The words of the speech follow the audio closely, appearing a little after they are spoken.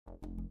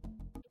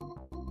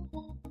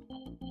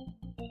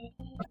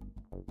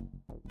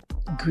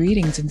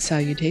Greetings and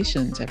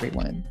salutations,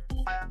 everyone.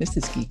 This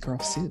is Geek Girl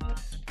Soup.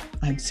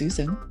 I'm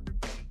Susan.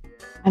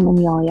 I'm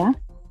Amelia.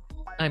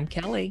 I'm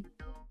Kelly.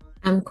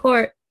 I'm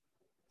Court.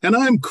 And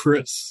I'm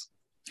Chris.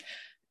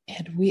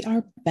 And we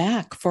are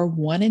back for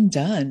One and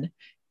Done.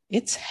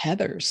 It's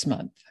Heather's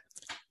month.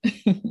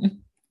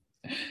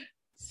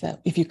 So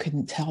if you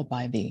couldn't tell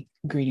by the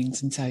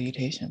greetings and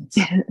salutations.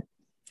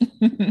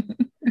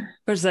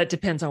 Because that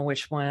depends on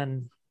which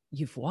one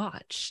you've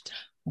watched.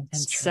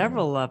 That's and true.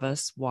 Several of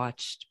us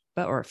watched,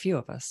 or a few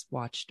of us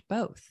watched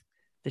both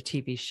the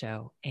TV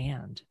show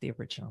and the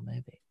original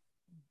movie.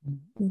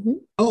 Mm-hmm.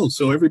 Oh,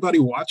 so everybody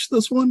watched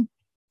this one?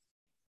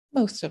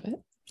 Most of it.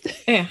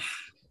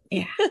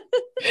 Yeah.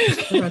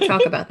 We're going to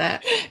talk about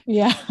that.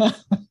 Yeah. Are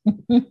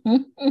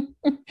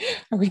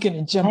we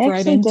going to jump I right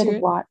actually into did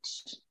it?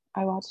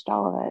 I watched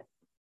all of it.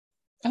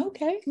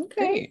 Okay,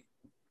 great.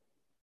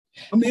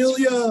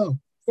 Amelia,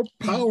 for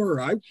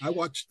power. I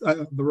watched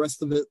the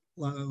rest of it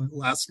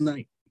last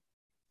night.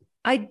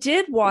 I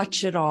did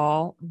watch it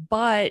all,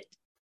 but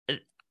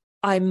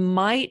I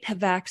might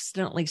have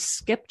accidentally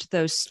skipped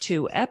those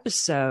 2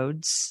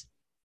 episodes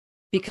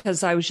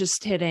because I was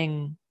just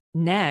hitting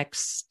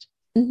next.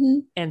 Mm-hmm.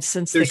 And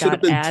since There they should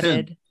have got been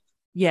added, 10.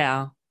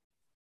 yeah.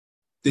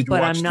 Did you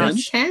But watch I'm not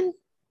 10? 10?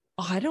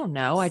 Oh, I don't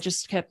know. I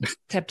just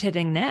kept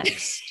hitting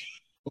next.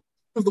 One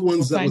of the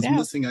ones We'll that was find out.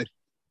 missing, I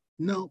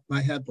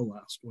had the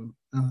last one.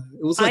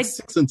 It was like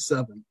 6 and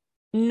 7.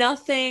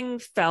 Nothing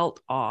felt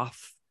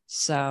off.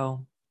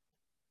 So,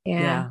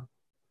 yeah.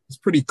 It's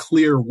pretty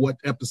clear what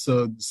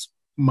episodes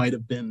might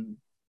have been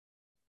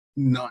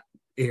not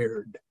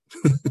aired.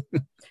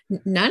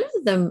 None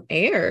of them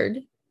aired.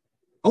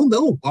 Oh,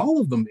 no, all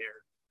of them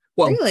aired.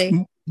 Well,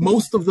 Really?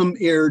 most of them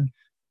aired.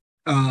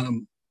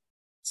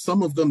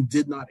 Some of them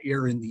did not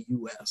air in the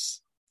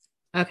U.S.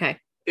 Okay.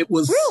 It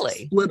was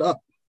Really? split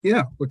up.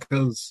 Yeah,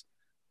 because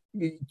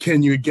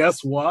can you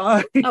guess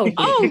why? Oh,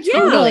 yeah.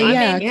 Totally, I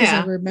yeah, mean, because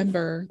yeah. I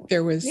remember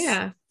there was...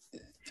 Yeah.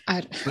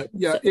 But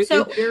yeah,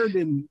 So- it aired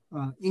in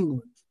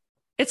England.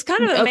 It's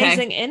kind of Okay.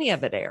 amazing any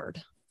of it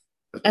aired.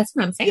 That's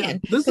what I'm Yeah, saying.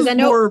 this 'Cause is I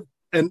know- more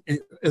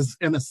as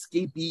an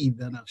escapee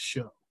than a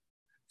show.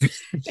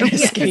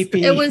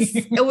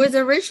 Escapee. It was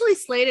originally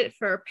slated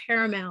for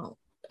Paramount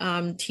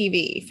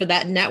TV for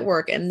that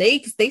network, and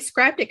they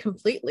scrapped it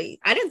completely.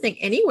 I didn't think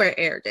anywhere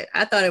aired it.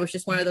 I thought it was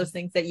just one of those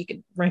things that you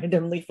could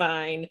randomly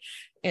find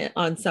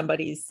on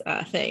somebody's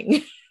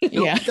thing.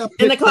 Yeah. It got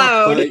In the picked up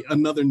cloud. by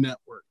another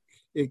network.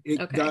 It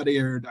Okay. got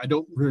aired. I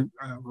don't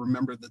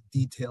remember the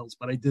details,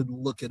 but I did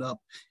look it up.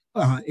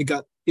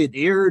 It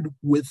aired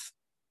with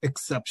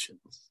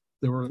exceptions.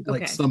 There were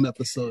like Okay. some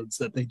episodes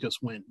that they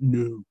just went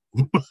no.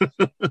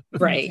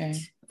 Right. Okay.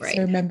 Right.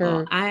 So I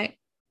remember, Well,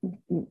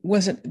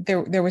 wasn't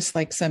there was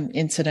like some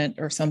incident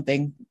or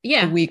something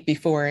yeah. the week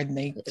before, and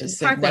they just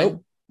said Parkland.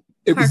 nope.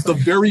 It was the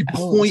Parkland. very Oh,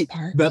 it was point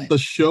Parkland. that the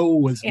show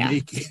was Yeah.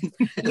 making.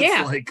 It's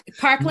Yeah. like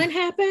Parkland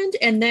happened,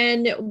 and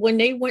then when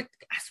they went,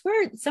 I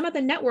swear some of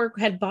the network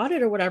had bought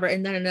it or whatever,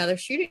 and then another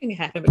shooting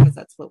happened because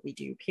that's what we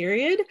do,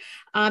 period.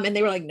 And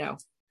they were like, no.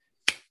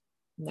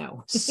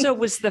 So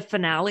was the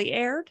finale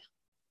aired?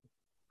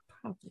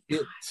 Probably it.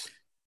 not.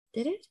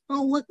 Did it?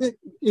 Oh, look!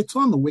 It's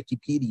on the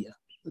Wikipedia.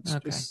 Let's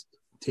Okay. just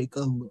take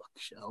a look,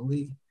 shall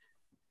we?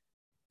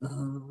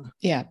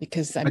 Yeah,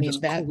 because I mean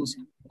just that closed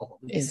all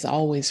these. is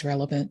always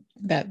relevant.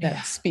 That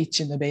Yeah. speech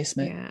in the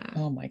basement. Yeah.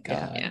 Oh my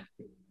god. Yeah.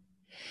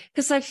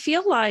 Because I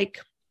feel like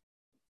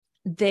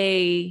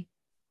they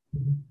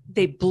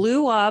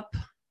blew up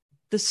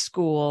the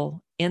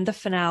school in the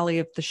finale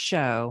of the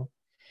show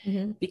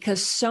Mhm.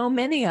 because so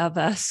many of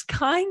us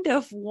kind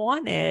of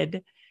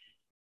wanted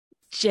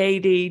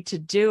JD to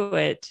do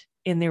it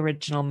in the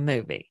original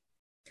movie.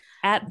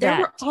 At There that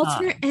were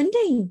alternate time.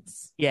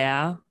 endings.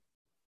 Yeah.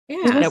 It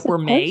Yeah. was That were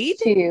supposed made?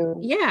 to,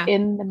 Yeah.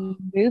 in the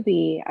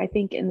movie, I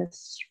think in the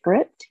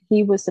script,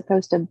 he was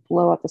supposed to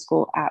blow up the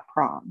school at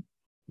prom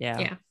Yeah.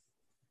 Yeah.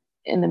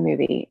 in the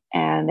movie,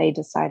 and they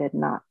decided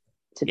not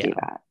to do Yeah.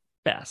 that.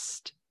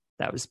 Best.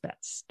 That was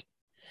best.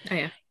 Oh,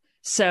 yeah.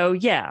 So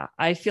yeah,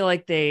 I feel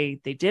like they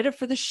did it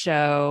for the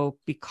show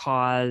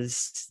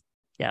because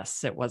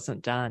yes, it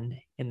wasn't done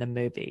in the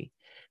movie.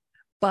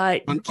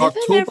 But On given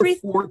October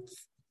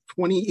 4th,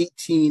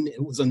 2018,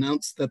 it was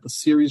announced that the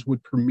series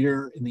would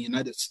premiere in the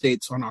United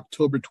States on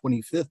October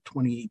 25th,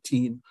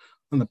 2018,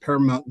 on the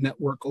Paramount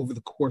Network over the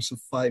course of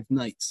 5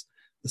 nights.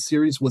 The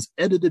series was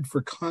edited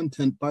for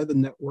content by the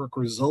network,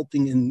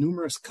 resulting in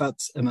numerous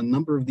cuts and a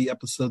number of the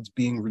episodes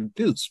being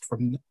reduced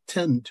from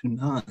 10 to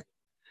 9,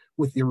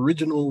 with the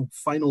original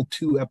final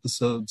 2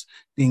 episodes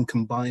being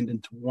combined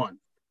into one.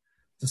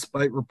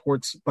 Despite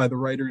reports by the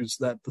writers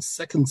that the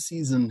second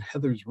season,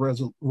 Heather's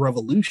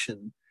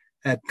Revolution,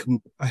 had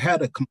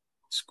a complete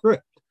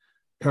script,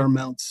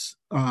 Paramount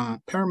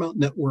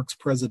Network's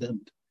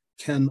president,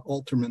 Ken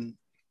Alterman,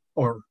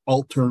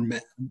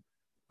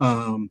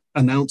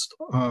 announced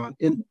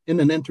in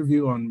an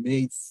interview on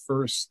May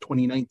 1st,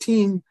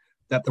 2019,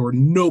 that there were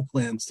no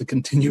plans to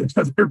continue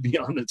Heather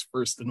beyond its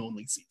first and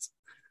only season.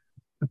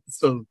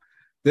 So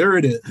there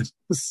it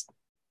is.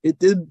 It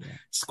did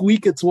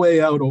squeak its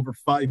way out over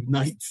 5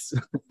 nights.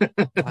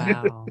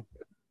 Wow.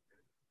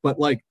 But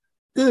like,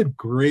 good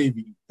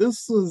gravy.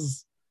 This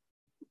is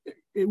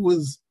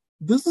this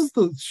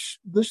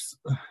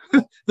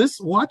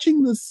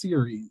watching this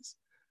series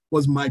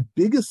was my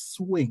biggest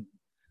swing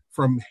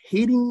from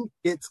hating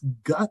its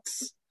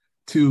guts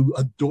to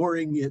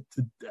adoring it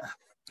to death.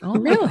 Oh,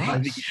 Really?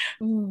 gosh.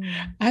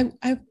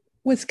 I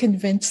was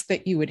convinced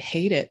that you would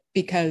hate it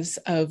because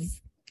of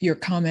your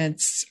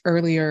comments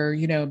earlier,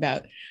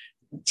 about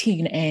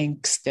teen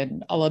angst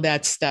and all of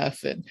that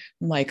stuff. And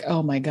I'm like,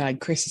 oh my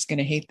God, Chris is going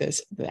to hate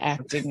this, the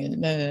acting.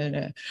 And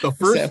no. The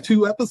first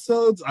 2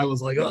 episodes, I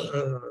was like,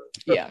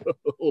 yeah.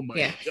 Oh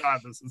my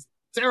God, this is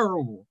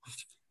terrible.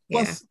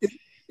 Yeah. Plus,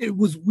 it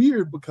was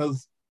weird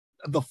because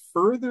the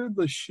further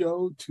the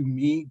show to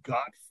me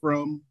got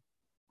from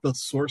the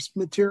source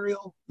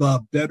material, the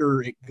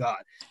better it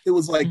got. It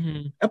was like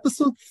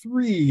episode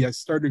 3, I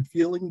started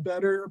feeling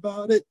better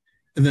about it.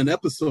 And then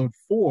episode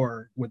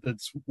 4, with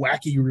its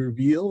wacky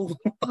reveal,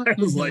 I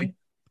was like,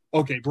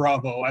 okay,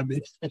 bravo. I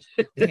mean,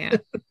 Yeah.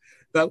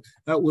 that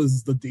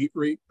was the date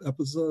rape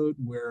episode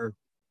where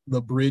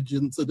the bridge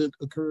incident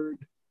occurred.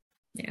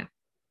 Yeah.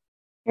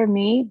 For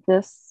me,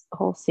 this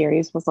whole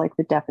series was like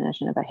the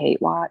definition of a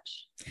hate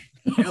watch.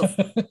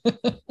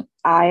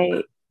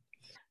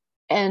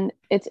 And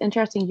it's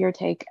interesting your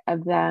take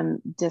of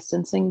them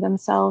distancing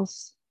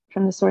themselves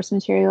from the source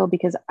material,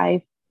 because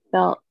I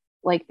felt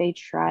like they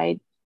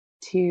tried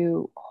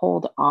to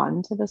hold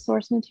on to the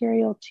source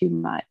material too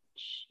much.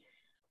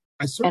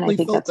 I certainly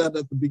felt that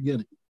at the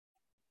beginning.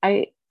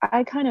 I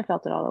kind of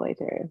felt it all the way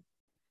through.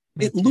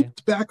 It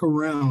looped back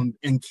around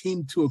and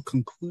came to a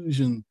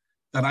conclusion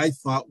that I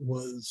thought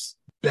was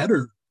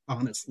better,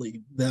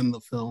 honestly, than the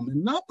film.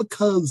 And not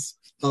because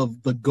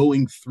of the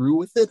going through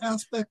with it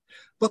aspect,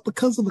 but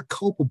because of the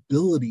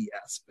culpability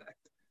aspect.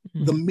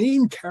 The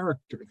main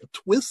character, the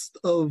twist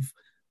of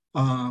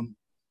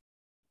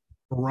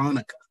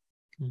Veronica,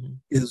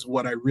 is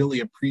what I really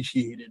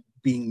appreciated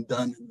being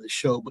done in the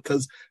show,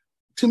 because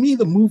to me,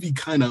 the movie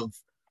kind of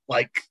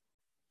like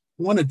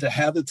wanted to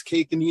have its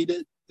cake and eat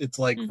it. It's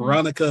like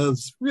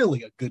Veronica's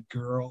really a good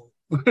girl.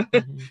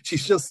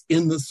 She's just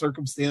in this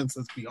circumstance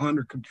that's beyond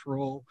her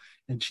control,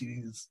 and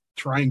she's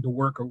trying to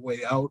work her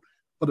way out.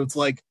 But it's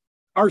like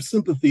our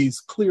sympathies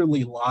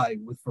clearly lie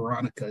with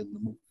Veronica in the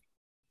movie.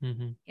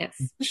 Yes.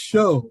 This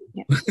show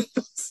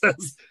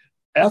says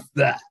F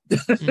that.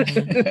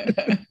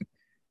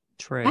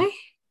 True. I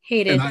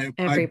hated I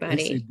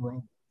everybody. say,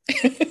 bro.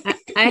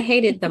 I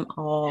hated them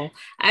all.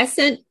 I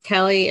sent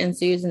Kelly and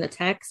Susan a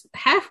text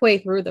halfway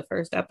through the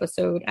first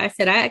episode. I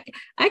said,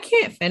 I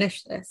can't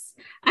finish this.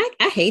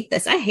 I hate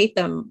this. I hate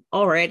them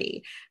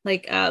already.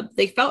 Like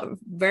they felt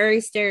very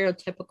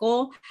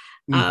stereotypical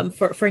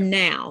for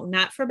now,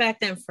 not for back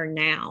then, for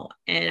now.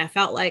 And I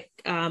felt like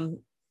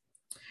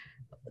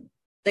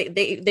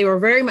they were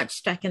very much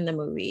stuck in the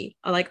movie.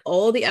 Like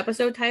all the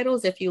episode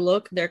titles, if you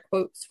look, they're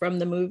quotes from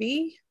the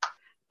movie,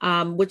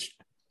 which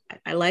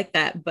I like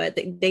that, but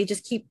they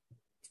just keep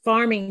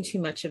farming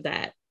too much of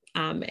that.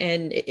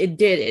 And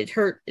it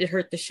hurt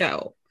the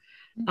show.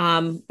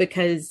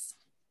 Because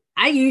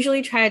I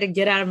usually try to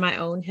get out of my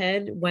own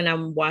head when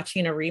I'm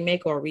watching a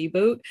remake or a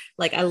reboot.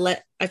 Like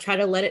I try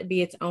to let it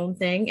be its own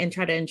thing and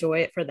try to enjoy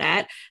it for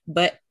that.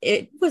 But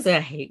it was a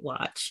hate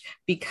watch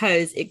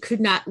because it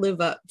could not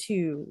live up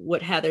to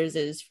what Heathers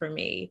is for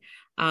me,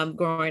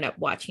 growing up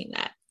watching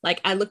that. Like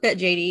I looked at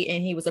JD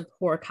and he was a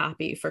poor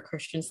copy for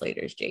Christian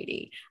Slater's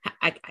JD.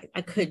 I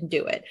couldn't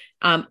do it.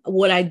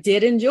 What I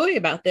did enjoy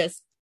about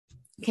this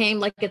came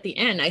like at the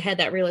end. I had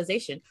that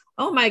realization.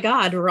 Oh my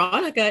God,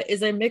 Veronica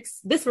is a mix.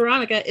 This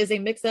Veronica is a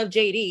mix of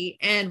JD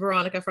and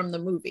Veronica from the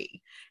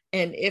movie.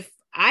 And if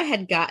I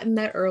had gotten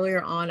that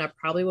earlier on, I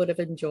probably would have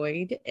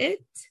enjoyed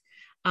it.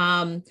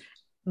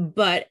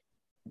 But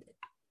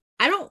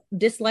I don't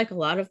dislike a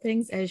lot of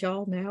things, as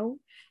y'all know.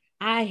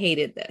 I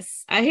hated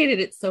this. I hated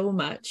it so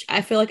much.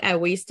 I feel like I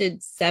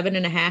wasted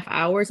 7.5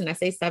 hours, and I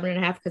say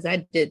 7.5 because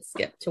I did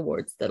skip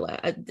towards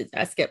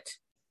I skipped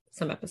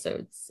some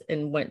episodes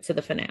and went to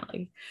the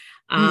finale.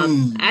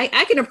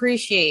 I can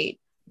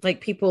appreciate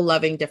like people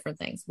loving different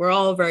things. We're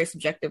all very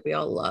subjective. We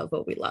all love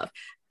what we love.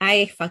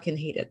 I fucking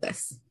hated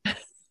this.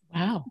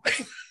 Wow.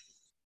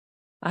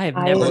 I have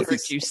never heard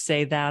you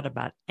say that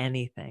about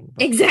anything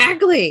before.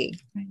 Exactly.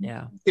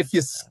 Yeah. If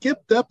you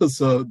skipped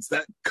episodes,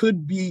 that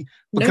could be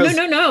because...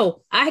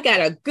 No. I got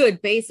a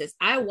good basis.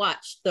 I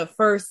watched the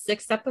first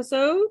 6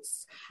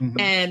 episodes,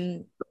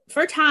 and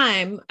for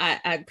time,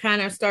 I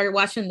kind of started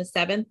watching the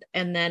 7th,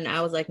 and then I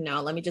was like,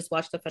 no, let me just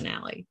watch the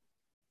finale.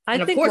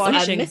 I think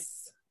watching.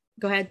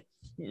 Go ahead.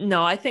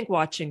 No, I think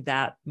watching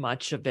that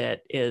much of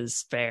it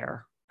is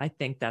fair. I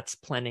think that's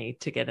plenty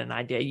to get an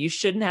idea. You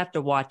shouldn't have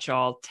to watch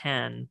all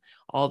 10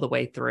 all the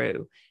way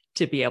through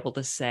to be able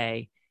to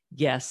say,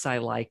 yes, I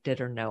liked it,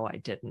 or no, I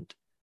didn't.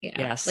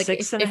 Yeah, like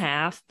six and a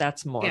half.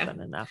 That's more yeah.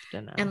 than enough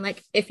to know. And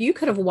like, if you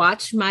could have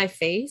watched my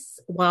face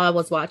while I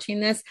was watching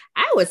this,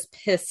 I was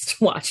pissed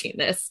watching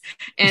this.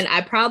 And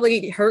I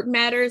probably hurt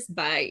matters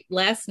by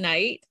last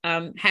night,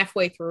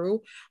 halfway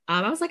through.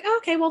 I was like, oh,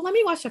 okay, well, let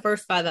me watch the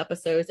first 5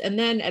 episodes. And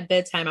then at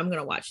bedtime, I'm going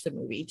to watch the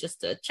movie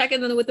just to check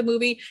in with the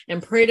movie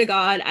and pray to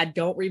God I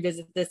don't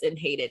revisit this and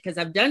hate it. Because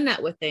I've done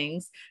that with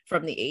things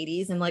from the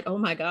 80s and like, oh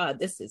my God,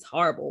 this is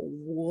horrible.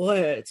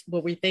 What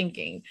were we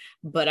thinking?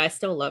 But I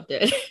still loved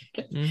it.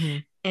 Mm-hmm.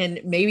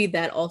 And maybe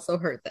that also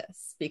hurt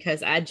this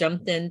because I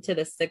jumped into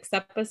the 6th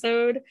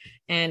episode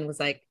and was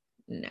like,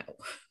 no.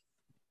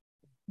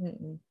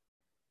 Mm-mm.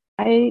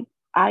 I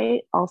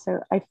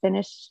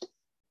finished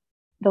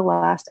the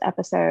last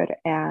episode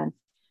and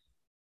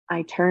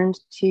I turned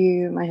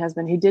to my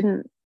husband, who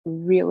didn't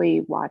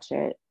really watch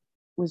it,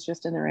 was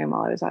just in the room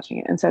while I was watching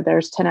it, and said,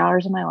 there's 10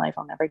 hours of my life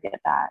I'll never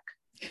get back.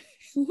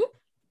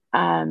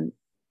 And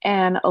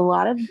a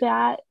lot of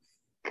that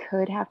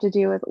could have to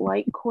do with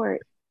Light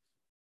Court.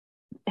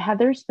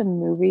 Heathers the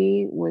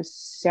movie was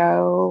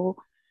so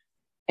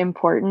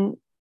important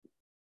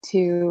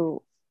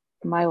to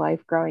my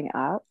life growing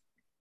up,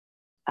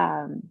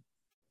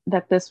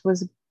 that this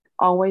was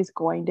always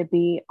going to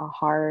be a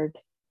hard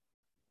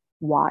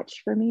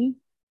watch for me.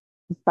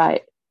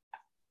 But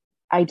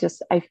I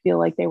feel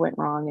like they went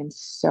wrong in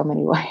so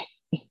many ways.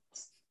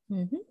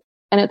 Mm-hmm.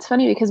 And it's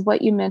funny because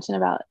what you mentioned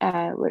about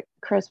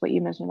Chris, what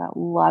you mentioned about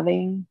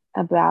loving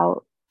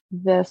about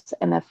this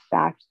and the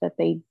fact that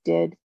they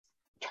did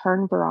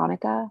turn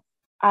Veronica,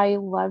 I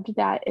loved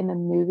that in the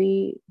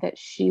movie that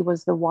she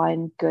was the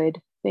one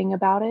good thing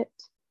about it.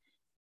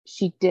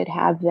 She did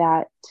have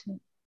that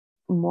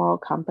moral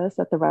compass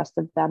that the rest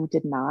of them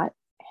did not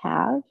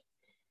have.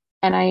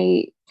 And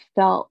I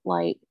felt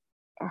like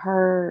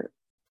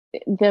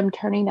them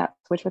turning that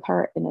switch with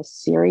her in a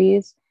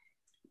series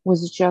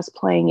was just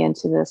playing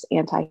into this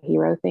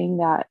anti-hero thing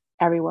that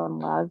everyone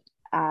loved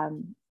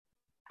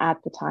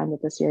at the time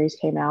that the series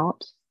came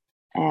out.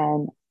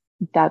 And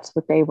that's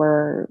what they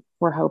were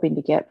hoping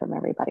to get from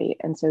everybody.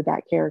 And so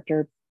that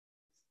character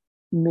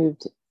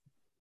moved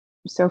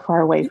so far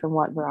away from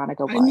what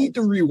Veronica was. I need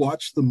to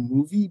rewatch the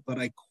movie, but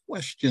I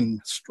question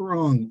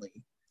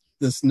strongly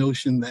this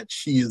notion that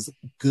she is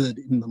good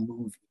in the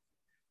movie.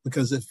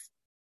 Because if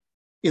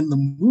in the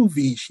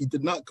movie she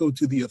did not go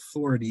to the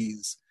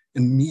authorities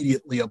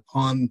immediately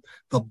upon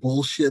the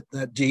bullshit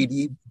that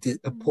JD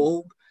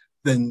pulled,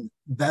 then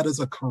that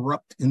is a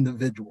corrupt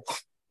individual.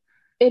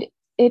 It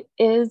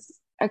is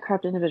a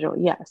corrupt individual.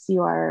 Yes,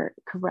 you are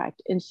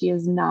correct. And she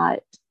is not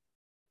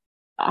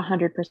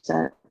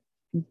 100%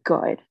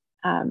 good.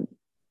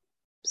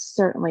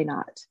 Certainly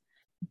not.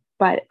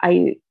 But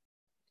I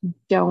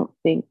don't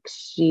think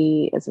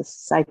she is a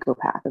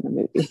psychopath in the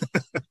movie.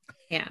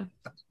 Yeah.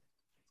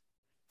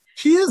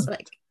 She is.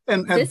 Like,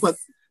 but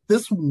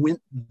this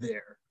went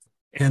there.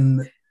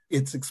 And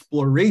its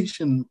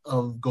exploration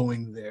of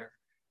going there,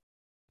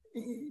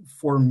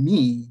 for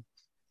me,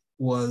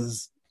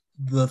 was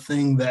the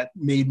thing that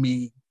made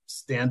me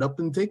stand up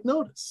and take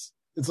notice.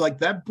 It's like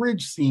that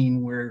bridge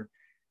scene where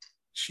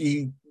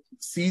she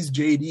sees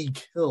JD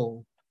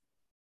kill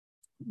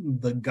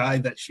the guy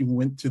that she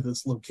went to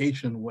this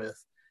location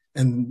with,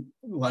 and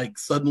like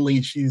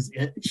suddenly she's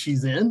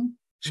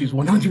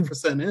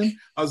 100% in.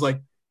 I was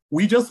like,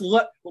 we just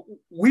left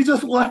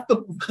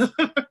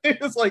the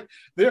it's like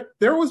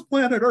there was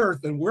planet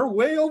Earth and we're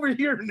way over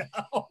here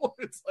now.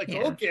 It's like,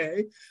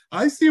 okay,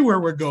 I see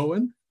where we're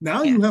going.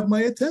 Now you have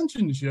my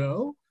attention,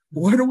 Joe.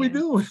 What are we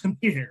doing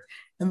here?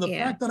 And the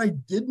fact that I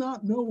did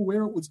not know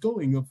where it was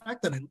going, the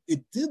fact that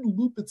it did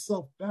loop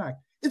itself back,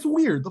 it's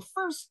weird. The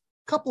first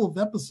couple of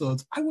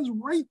episodes, I was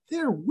right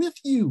there with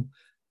you.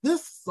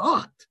 This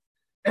sucked.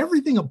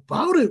 Everything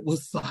about it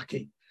was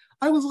sucking.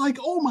 I was like,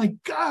 oh my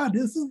God,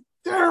 this is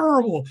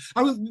terrible.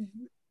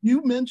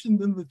 You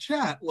mentioned in the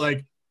chat,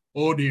 like,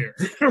 oh dear.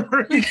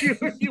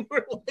 you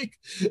were like,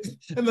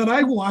 and then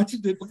I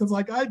watched it because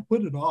like I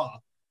put it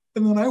off.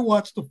 And then I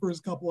watched the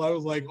first couple, I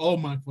was like, oh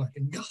my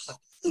fucking God.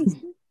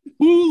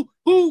 Who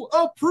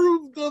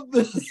approved of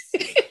this?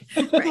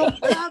 It's a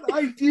bad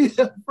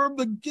idea from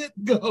the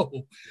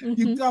get-go. Mm-hmm.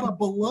 You've got a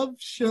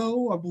beloved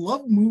show, a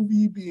beloved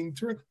movie being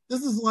turned.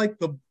 This is like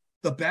the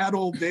bad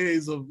old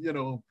days of,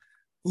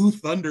 Blue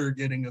Thunder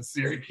getting a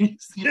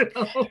series.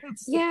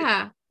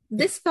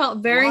 This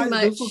felt very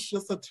much. This was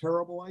just a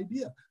terrible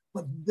idea.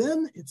 But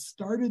then it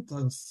started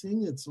to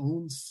sing its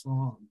own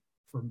song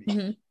for me.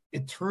 Mm-hmm.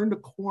 It turned a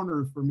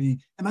corner for me,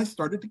 and I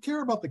started to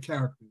care about the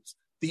characters.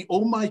 The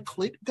Oh My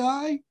Clit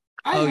guy,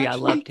 I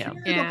loved him.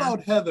 Cared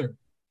about Heather.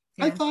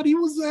 Yeah. I thought he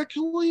was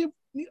actually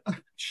they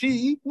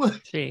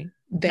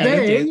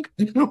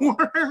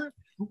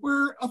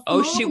were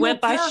a she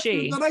went by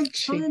she that I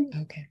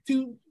turned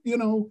to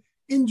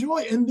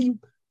enjoy. And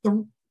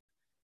the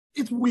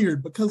it's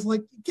weird because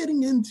like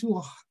getting into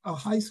a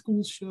high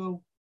school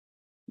show,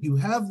 you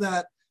have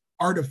that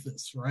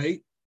artifice,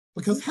 right?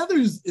 Because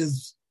Heather's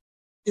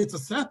it's a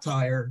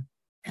satire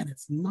and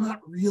it's not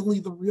really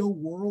the real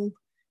world.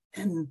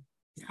 And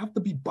you have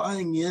to be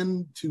buying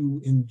in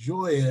to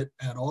enjoy it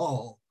at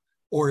all,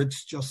 or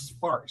it's just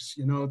farce.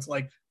 You know, it's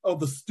like, oh,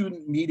 the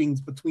student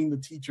meetings between the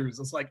teachers.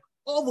 It's like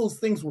all those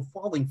things were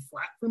falling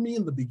flat for me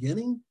in the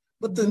beginning,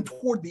 but then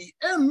toward the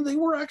end, they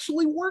were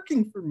actually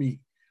working for me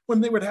when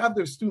they would have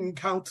their student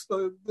counts,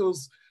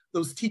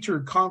 those teacher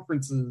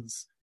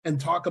conferences, and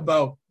talk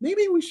about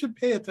maybe we should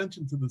pay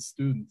attention to the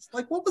students.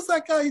 Like, what was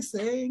that guy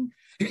saying?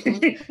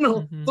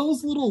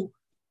 Those little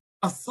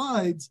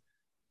asides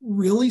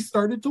really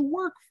started to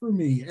work for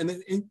me.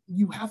 And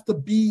you have to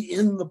be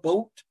in the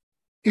boat.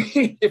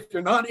 If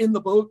you're not in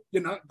the boat,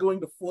 you're not going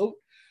to float.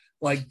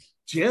 Like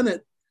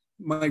Janet,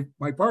 my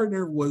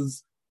partner,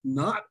 was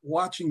not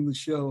watching the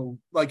show.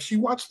 Like, she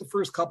watched the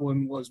first couple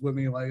and was with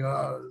me like,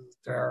 oh, this is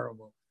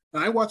terrible.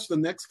 And I watched the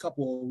next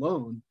couple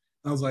alone.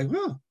 And I was like,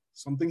 oh,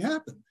 something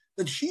happened.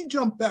 Then she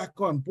jumped back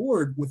on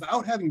board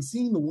without having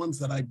seen the ones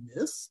that I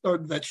missed or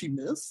that she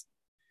missed.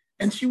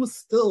 And she was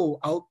still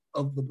out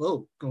of the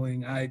boat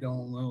going, I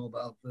don't know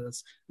about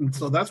this. And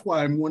so that's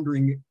why I'm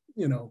wondering,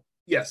 you know,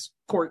 yes,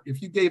 Court,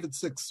 if you gave it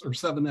 6 or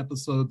 7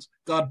 episodes,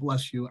 God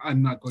bless you.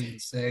 I'm not going to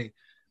say,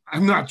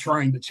 I'm not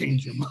trying to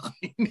change your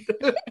mind.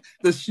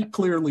 This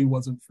clearly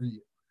wasn't for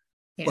you.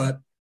 Yeah. But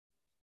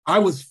I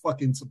was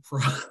fucking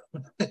surprised.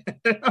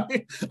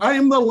 I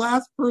am the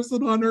last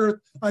person on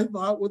earth I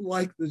thought would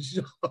like the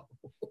show.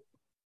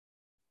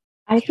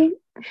 I think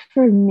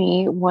for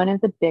me, one of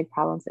the big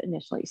problems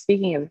initially,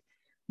 speaking of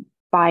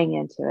buying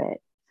into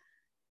it,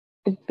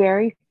 the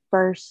very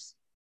first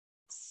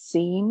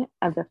scene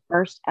of the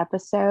first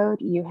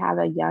episode, you have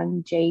a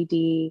young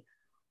JD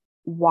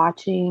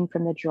watching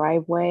from the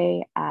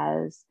driveway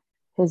as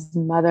his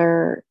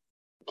mother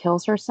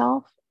kills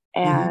herself,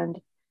 and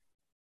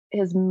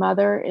his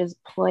mother is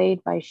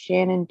played by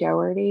Shannon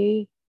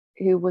Doherty,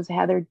 who was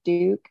Heather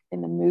Duke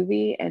in the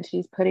movie, and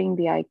she's putting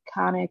the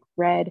iconic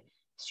red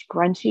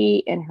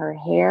scrunchie in her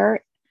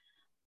hair.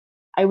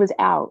 I was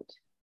out.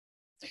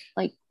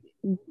 Like,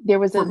 there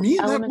was for me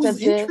that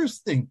was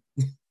interesting.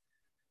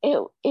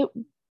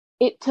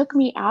 It took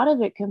me out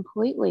of it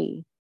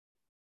completely.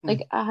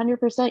 Like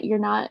 100%. You're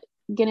not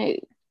gonna.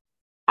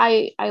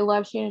 I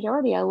love Shannon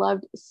Doherty. I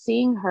loved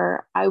seeing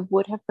her. I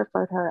would have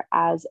preferred her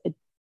as a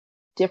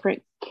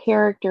different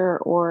character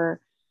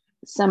or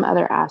some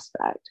other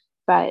aspect,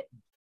 but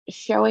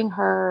showing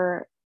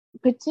her,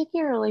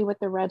 particularly with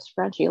the red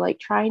scrunchie, like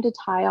trying to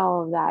tie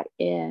all of that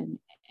in,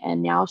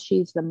 and now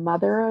she's the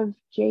mother of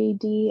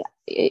JD.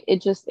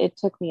 It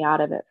took me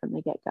out of it from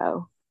the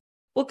get-go.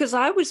 Well, because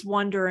I was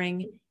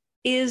wondering,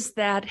 is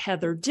that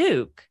Heather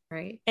Duke?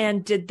 Right.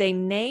 And did they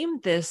name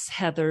this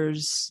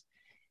Heather's,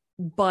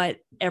 but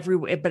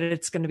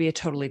it's going to be a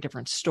totally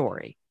different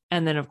story?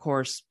 And then, of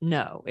course,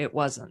 no, it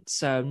wasn't.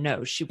 So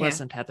no, she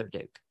wasn't Heather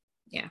Duke.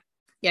 Yeah.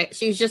 Yeah.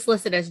 She was just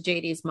listed as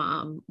JD's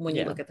mom when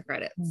you look at the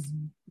credits.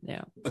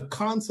 Yeah. The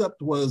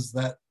concept was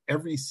that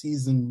every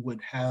season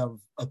would have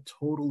a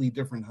totally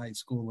different high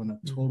school and a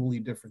totally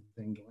different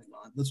thing going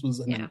on. This was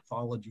an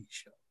anthology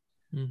show.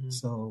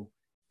 So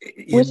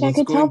which I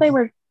could tell they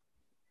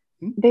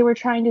were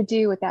trying to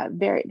do with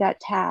that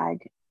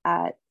tag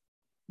at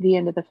the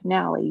end of the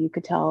finale. You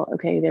could tell,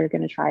 okay, they're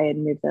going to try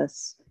and move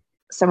this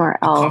somewhere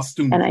else.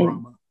 Costume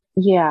drama.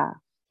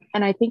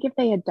 And I think if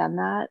they had done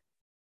that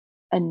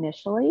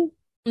initially,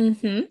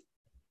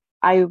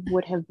 I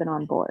would have been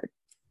on board.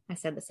 I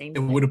said the same it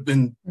thing. Would have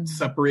been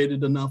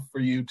separated enough for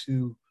you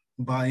to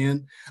buy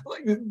in.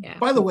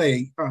 By the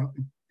way,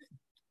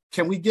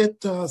 can we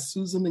get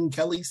Susan and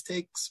Kelly's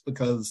takes?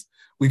 Because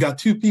we got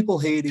 2 people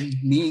hating,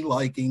 me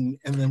liking,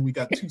 and then we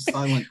got 2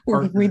 silent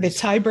partners we the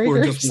tiebreakers? who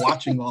are just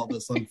watching all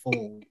this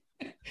unfold.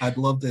 I'd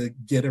love to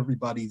get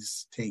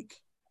everybody's take.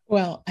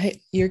 Well,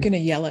 you're going to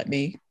yell at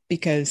me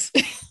because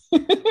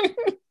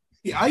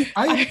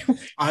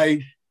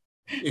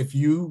if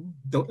you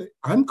don't,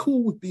 I'm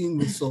cool with being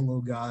the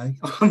solo guy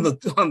on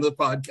the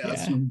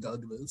podcast from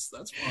Douglas.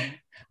 That's fine.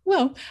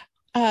 Well,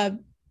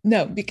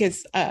 no,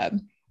 because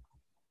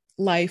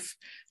life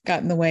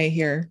got in the way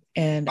here,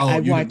 and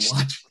I watched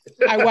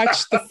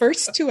the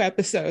first 2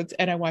 episodes,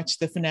 and I watched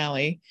the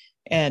finale,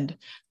 and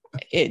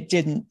it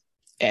didn't.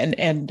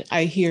 And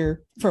I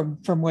hear from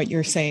what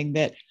you're saying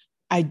that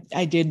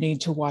I did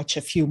need to watch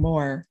a few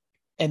more,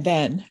 and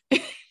then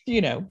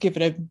give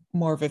it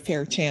more of a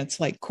fair chance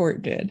like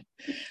Court did,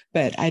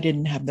 but I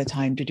didn't have the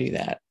time to do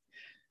that.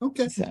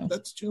 Okay, so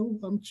that's chill.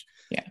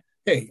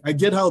 Hey, I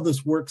get how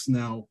this works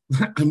now.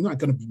 I'm not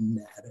going to be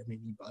mad at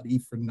anybody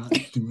for not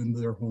doing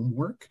their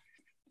homework.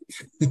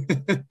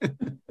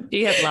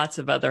 You had lots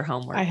of other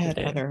homework. I had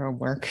other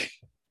homework.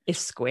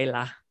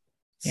 Escuela.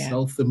 Yeah.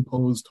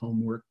 Self-imposed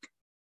homework.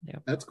 Yeah,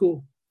 that's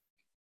cool.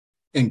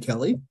 And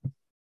Kelly?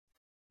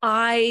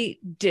 I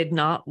did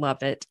not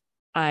love it.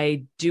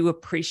 I do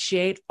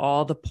appreciate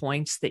all the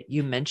points that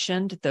you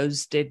mentioned.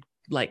 Those did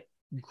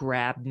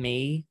grab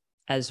me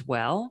as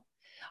well.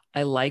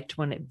 I liked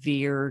when it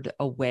veered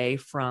away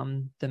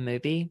from the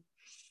movie.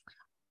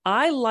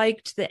 I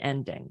liked the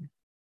ending.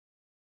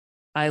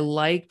 I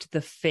liked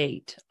the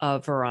fate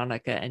of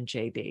Veronica and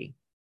JD.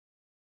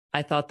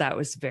 I thought that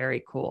was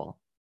very cool.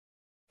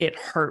 it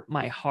hurt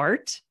my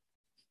heart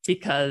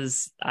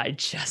because I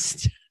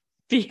just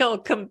feel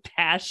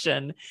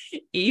compassion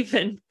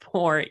even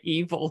for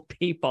evil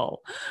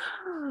people.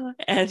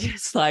 And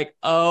it's like,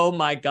 oh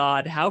my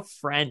God, how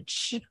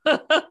French.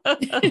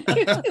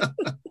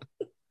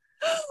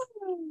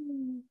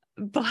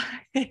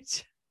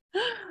 But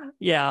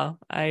yeah,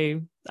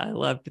 I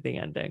loved the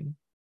ending.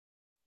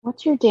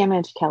 What's your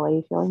damage,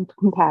 Kelly? Feeling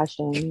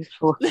compassion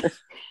for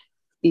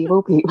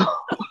evil people.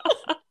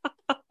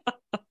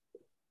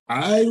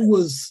 I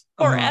was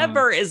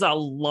Forever is a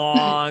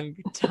long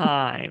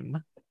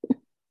time.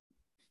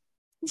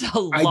 It's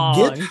a I get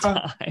long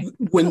time.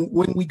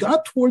 when we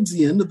got towards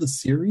the end of the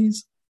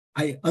series,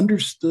 I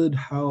understood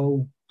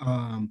how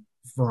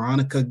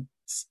Veronica's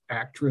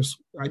actress,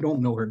 I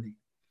don't know her name,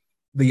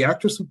 the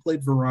actress who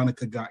played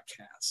Veronica got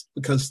cast,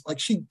 because like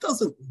she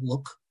doesn't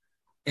look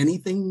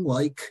anything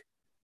like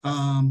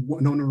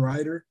Winona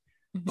Ryder,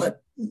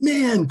 but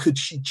man, could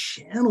she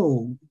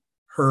channel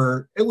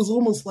her. It was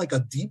almost like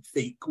a deep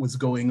fake was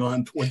going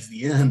on towards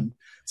the end.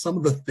 Some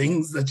of the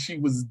things that she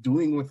was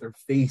doing with her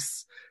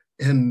face,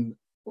 and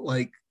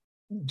like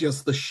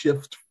just the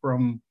shift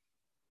from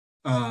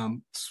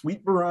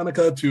sweet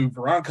Veronica to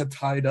Veronica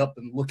tied up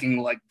and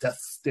looking like death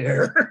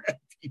stare at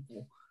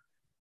people.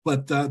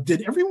 But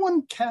did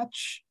everyone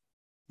catch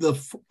the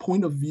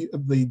point of view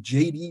of the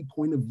JD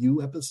point of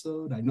view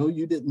episode? I know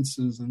you didn't,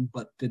 Susan,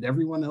 but did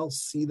everyone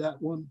else see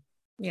that one?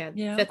 Yeah.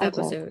 Yeah. Fifth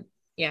episode.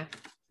 Yeah.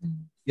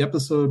 The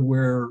episode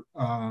where,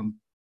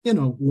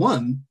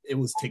 one, it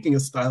was taking a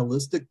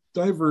stylistic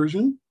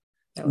diversion.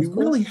 We Cool.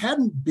 really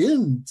hadn't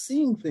been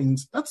seeing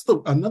things. That's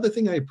another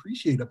thing I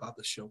appreciate about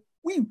the show.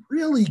 We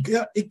really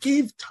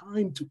gave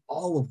time to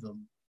all of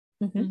them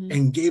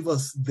and gave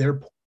us their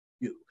point of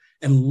view.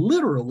 And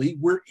literally,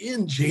 we're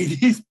in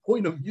JD's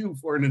point of view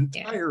for an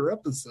entire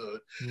episode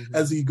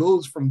as he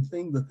goes from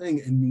thing to thing,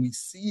 and we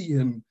see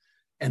him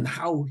and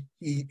how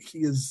he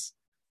is,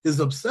 his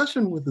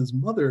obsession with his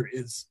mother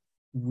is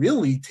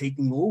really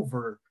taking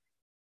over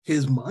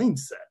his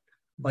mindset.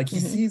 Like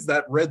he sees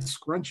that red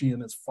scrunchie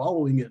and is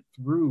following it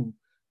through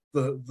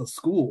the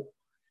school.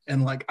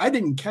 And like, I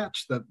didn't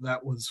catch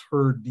that was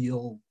her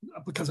deal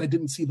because I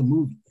didn't see the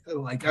movie.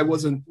 Like I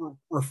wasn't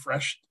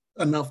refreshed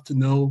enough to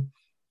know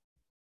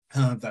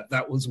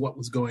that was what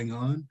was going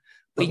on.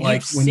 But But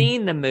like you've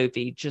seen the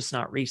movie, just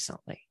not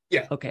recently.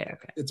 Yeah. Okay.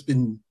 It's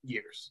been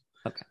years.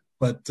 Okay.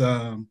 But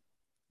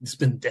it's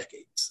been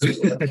decades.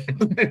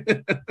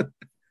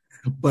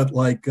 But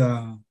like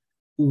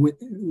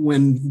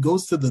when he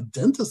goes to the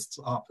dentist's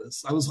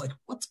office, I was like,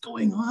 what's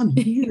going on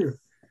here?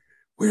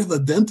 Where the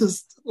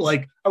dentist,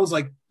 like, I was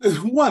like,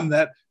 one,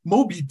 that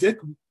Moby Dick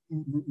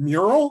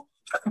mural,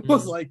 I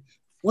was like,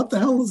 what the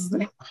hell is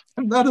that?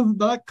 That is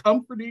not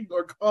comforting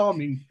or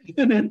calming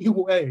in any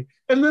way.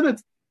 And then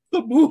it's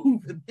the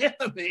move and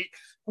animate.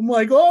 I'm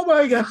like, oh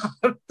my God,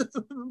 this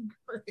is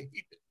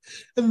great.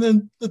 And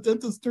then the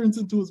dentist turns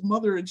into his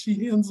mother and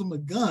she hands him a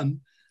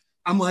gun.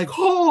 I'm like,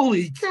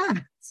 holy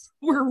cats,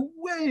 we're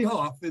way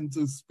off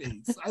into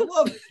space. I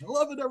love it. I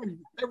love it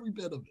every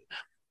bit of it.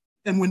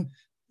 And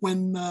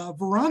when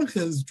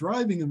Veronica is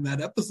driving and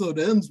that episode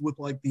ends with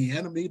like the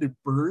animated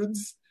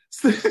birds,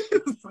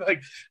 it's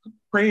like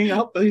praying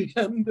out the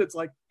end. It's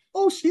like,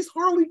 oh, she's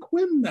Harley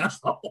Quinn now.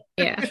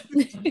 Yeah.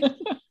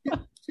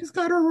 She's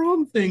got her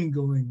own thing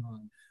going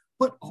on.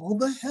 But all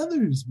the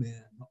Heathers,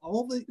 man,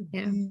 all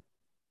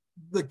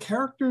the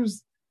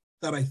characters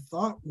that I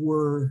thought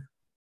were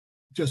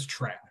just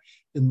trash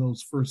in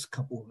those first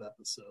couple of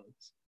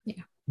episodes.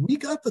 Yeah. We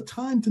got the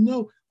time to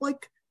know,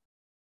 like,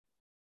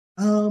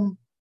 Heather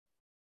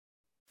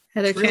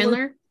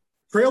Chandler.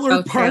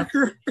 Trailer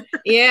Parker.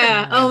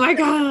 Yeah. Oh my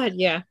God.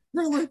 Yeah.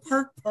 Trailer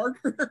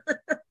Parker.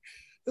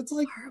 It's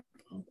like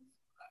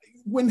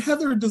when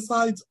Heather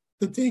decides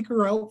to take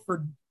her out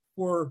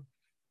for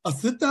a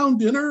sit-down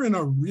dinner in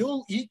a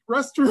real eat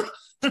restaurant.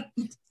 That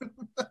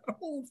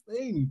whole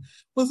thing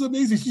was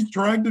amazing. She's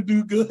trying to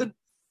do good,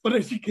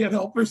 but she can't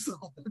help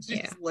herself.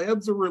 She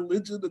slams her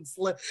religion and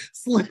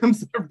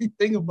slams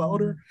everything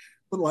about her.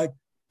 But like,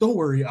 don't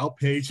worry, I'll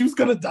pay. She was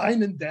going to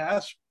dine and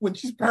dash when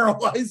she's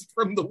paralyzed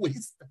from the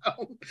waist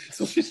down.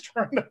 So she's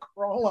trying to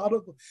crawl out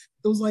of it.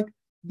 Was like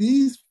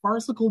these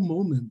farcical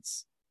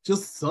moments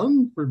just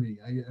sung for me.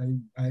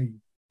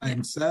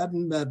 I'm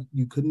saddened that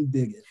you couldn't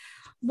dig it.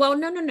 Well,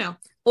 no.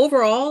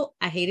 Overall,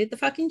 I hated the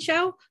fucking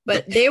show,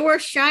 but there were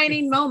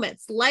shining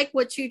moments, like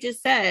what you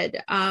just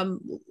said.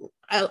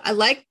 I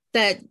like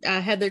that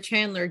Heather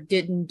Chandler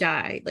didn't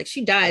die. Like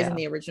she dies in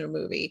the original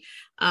movie,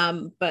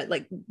 but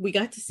like we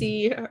got to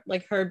see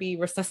her be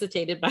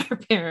resuscitated by her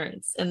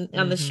parents and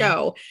on the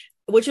show,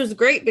 which was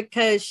great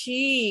because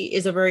she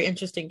is a very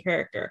interesting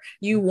character.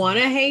 You want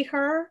to hate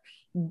her,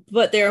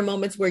 but there are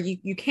moments where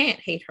you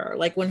can't hate her.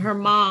 Like when her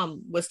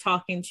mom was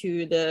talking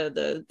to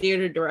the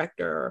theater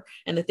director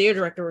and the theater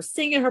director was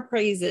singing her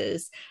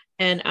praises.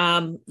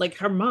 And like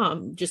her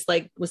mom just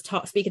like was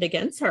speaking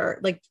against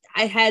her. Like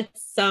I had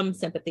some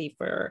sympathy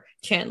for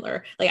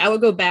Chandler. Like I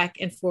would go back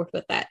and forth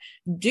with that.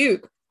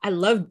 Duke, I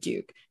loved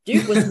Duke.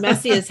 Duke was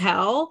messy as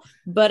hell,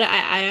 but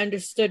I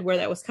understood where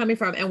that was coming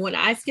from. And when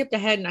I skipped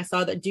ahead and I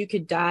saw that Duke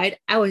had died,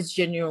 I was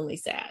genuinely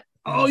sad.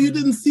 Oh, you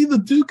didn't see the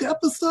Duke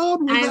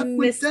episode where I that went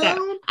missed down?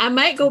 that. I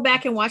might go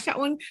back and watch that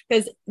one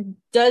because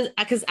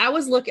I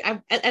was looking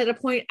at a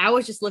point. I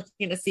was just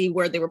looking to see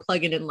where they were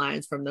plugging in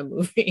lines from the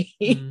movie.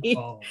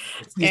 Oh,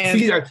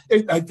 see,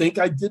 I think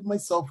I did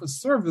myself a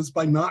service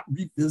by not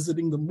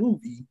revisiting the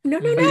movie. No.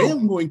 I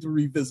am going to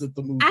revisit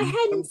the movie.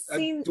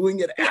 I'm doing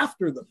it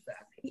after the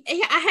fact.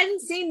 Yeah, I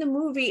hadn't seen the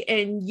movie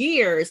in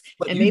years,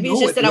 But and maybe it's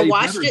just that I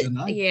watched it.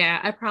 I Yeah,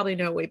 I probably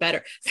know it way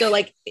better. So,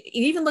 like,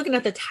 even looking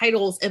at the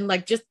titles and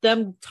like just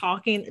them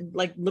talking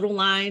like little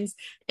lines,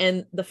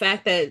 and the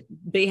fact that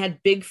they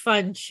had big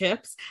fun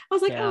chips, I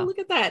was like, oh, look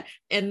at that.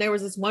 And there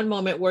was this one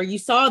moment where you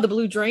saw the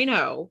blue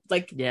Drano,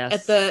 like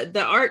at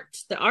the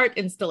art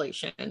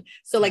installation.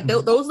 So, like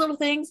those little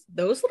things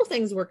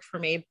worked for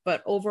me.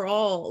 But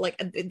overall,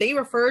 like they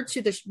referred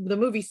to the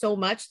movie so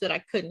much that I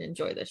couldn't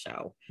enjoy the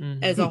show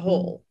as a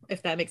whole.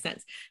 If that makes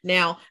sense.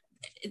 Now,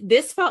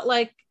 this felt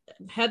like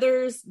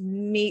Heathers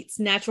meets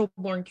Natural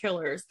Born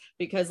Killers,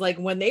 because like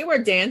when they were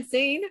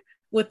dancing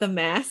with the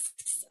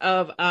masks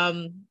of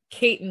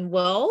Kate and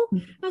Will,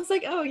 I was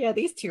like, oh yeah,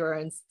 these two are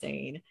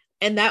insane.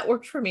 And that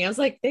worked for me. I was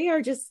like, they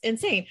are just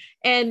insane.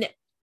 And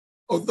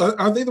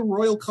are they the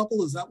royal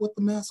couple? Is that what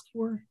the masks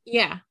were?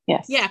 Yeah.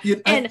 Yes. Yeah.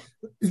 And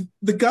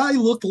the guy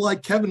looked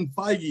like Kevin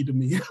Feige to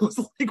me. I was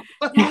like,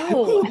 what?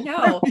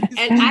 No.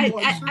 And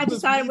I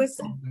just thought it was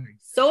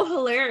so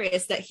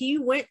hilarious that he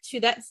went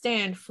to that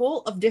stand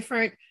full of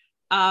different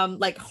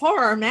like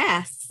horror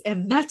masks,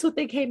 and that's what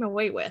they came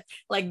away with.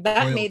 Like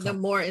that royal made couple.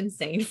 Them more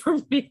insane for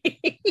me.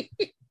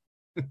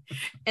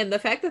 And the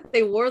fact that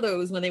they wore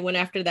those when they went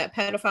after that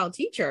pedophile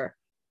teacher,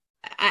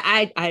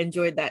 I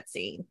enjoyed that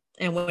scene.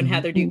 And when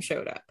Heather Duke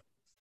showed up,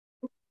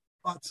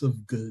 lots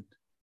of good.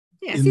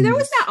 Yeah, see, there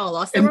was not all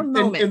lost. There were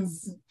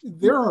moments. And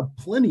there are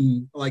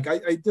plenty. Like I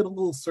did a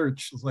little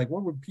search. It's like,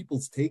 what were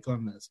people's take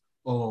on this?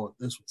 Oh,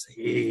 this was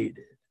hated.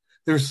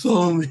 There's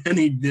so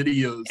many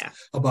videos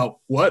about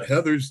what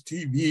Heather's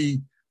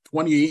TV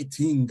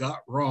 2018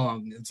 got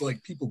wrong. It's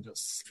like people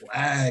just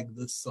slag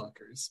this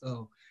sucker.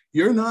 So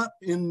you're not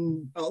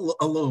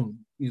alone,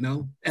 you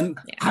know. And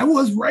I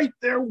was right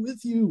there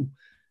with you.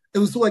 It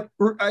was like,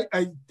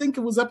 I think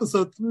it was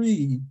episode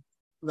 3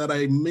 that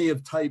I may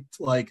have typed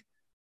like,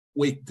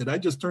 wait, did I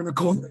just turn a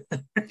corner?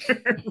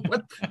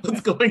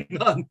 What's going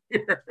on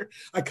here?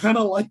 I kind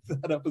of liked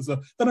that episode.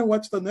 Then I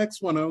watched the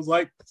next one. I was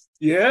like,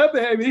 yeah,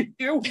 baby,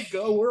 here we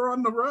go. We're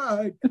on the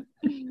ride.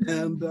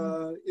 And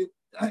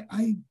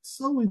I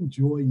so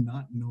enjoy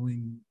not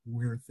knowing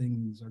where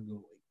things are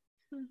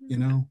going. You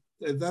know,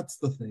 that's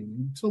the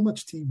thing. So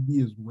much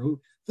TV is wrote.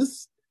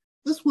 This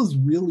was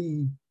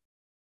really...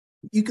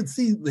 You could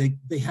see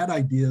they had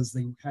ideas,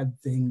 they had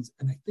things,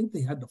 and I think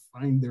they had to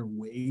find their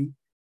way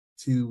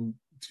to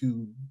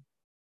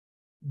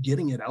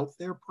getting it out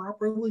there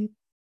properly.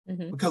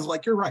 Because,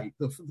 like, you're right,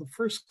 the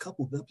first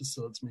couple of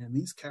episodes, man,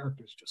 these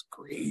characters just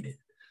grated.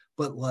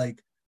 But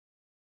like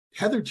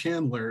Heather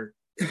Chandler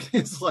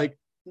is like,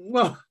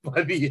 well,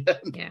 by the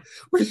end,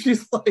 where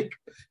she's like,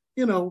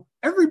 you know,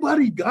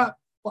 everybody got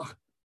fucked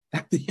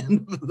at the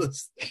end of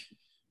this thing.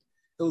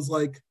 It was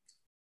like,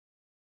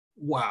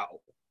 wow.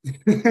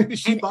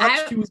 She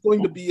thought she was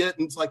going to be it,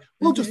 and it's like,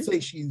 we'll just say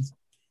she's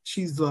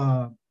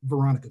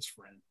Veronica's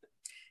friend.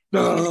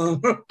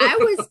 I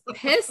was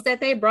pissed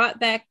that they brought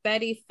back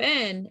Betty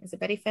Finn. Is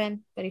it Betty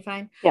Finn? Betty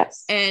Fine?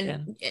 Yes.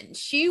 And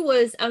she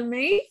was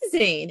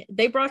amazing.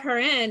 They brought her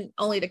in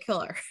only to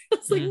kill her.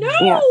 It's like,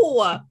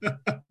 no.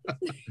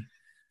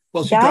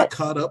 Well, she got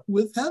caught up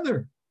with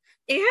Heather.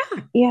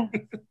 Yeah.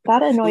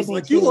 That annoyed me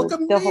like, too. You look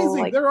amazing. The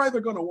whole, they're either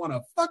going to want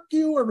to fuck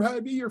you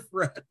or be your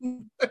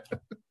friend.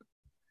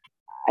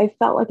 I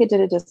felt like it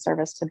did a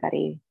disservice to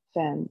Betty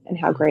Finn and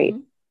how great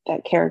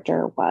that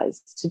character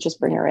was to just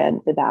bring her in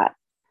for that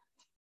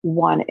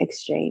one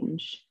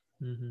exchange.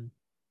 And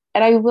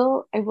I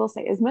will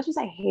say, as much as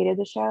I hated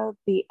the show,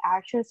 the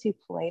actress who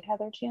played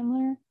Heather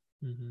Chandler,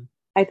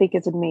 I think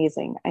is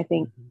amazing. I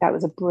think that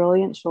was a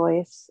brilliant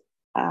choice.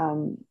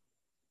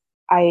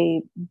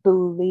 I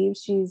believe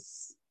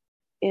she's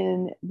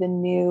in the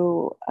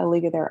new A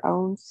League of Their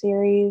Own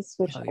series,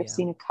 which I've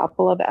seen a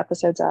couple of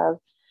episodes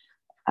of.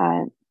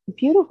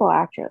 Beautiful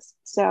actress.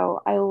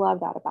 So I love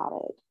that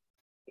about it.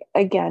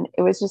 Again,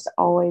 it was just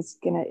always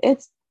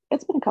it's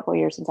been a couple of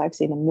years since I've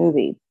seen a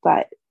movie,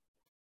 but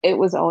it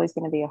was always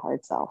going to be a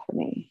hard sell for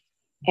me.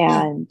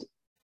 And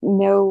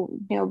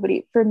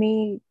nobody for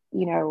me,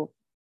 you know,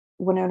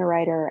 Winona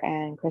Ryder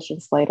and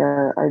Christian Slater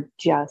are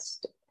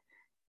just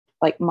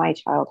like my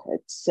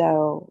childhood.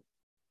 So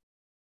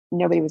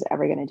nobody was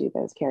ever going to do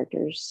those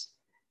characters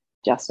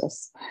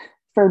justice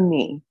for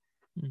me.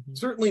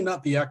 Certainly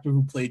not the actor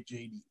who played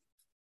JD.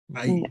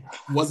 I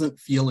wasn't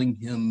feeling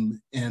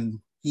him, and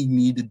he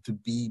needed to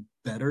be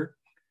better.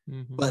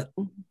 But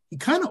he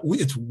kind of,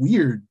 it's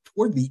weird.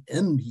 Toward the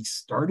end, he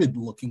started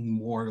looking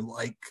more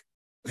like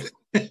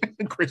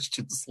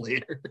Christian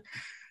Slater.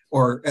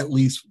 or at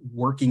least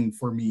working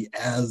for me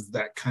as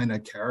that kind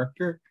of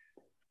character.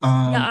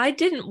 Yeah, I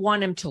didn't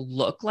want him to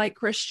look like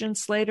Christian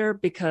Slater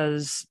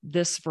because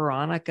this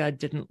Veronica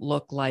didn't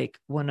look like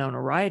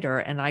Winona Ryder.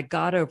 And I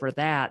got over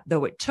that,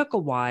 though it took a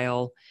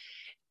while,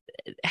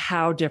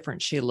 how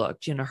different she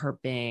looked, you know, her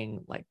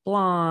being like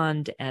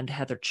blonde and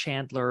Heather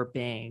Chandler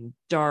being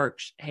dark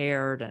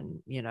haired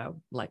and, you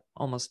know, like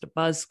almost a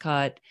buzz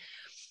cut.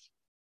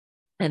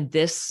 And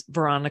this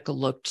Veronica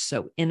looked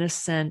so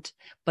innocent.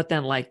 But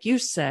then, like you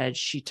said,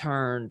 she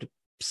turned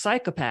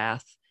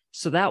psychopath.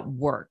 So that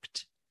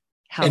worked.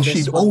 And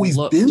she'd always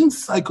been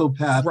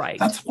psychopath. Right.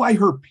 That's why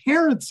her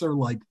parents are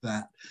like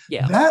that.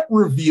 Yeah. That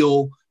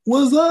reveal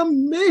was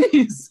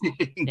amazing.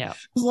 Yeah. It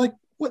was like,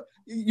 what?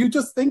 You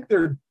just think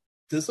their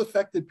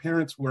disaffected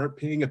parents weren't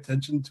paying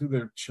attention to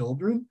their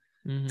children.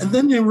 Mm-hmm. And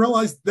then you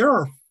realize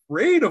they're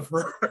afraid of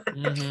her.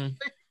 Mm-hmm.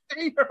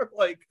 They are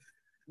like,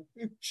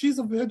 she's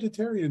a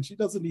vegetarian. She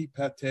doesn't eat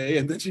pate.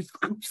 And then she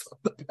scoops up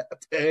the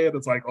pate. And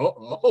it's like,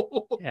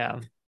 oh.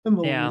 Yeah. And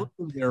the look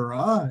in their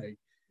eye.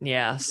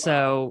 Yeah.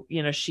 So,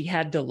 you know, she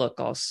had to look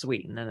all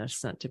sweet and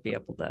innocent to be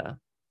able to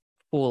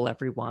fool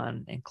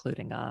everyone,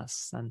 including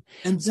us.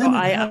 And so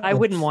I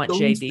wouldn't want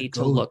JD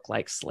to look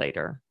like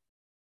Slater,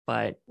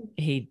 but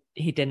he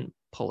didn't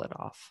pull it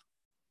off.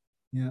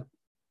 Yeah.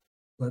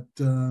 But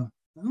I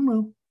don't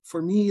know.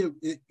 For me,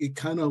 it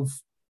kind of,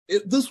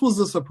 this was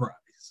a surprise.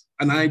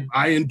 And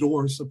I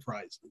adore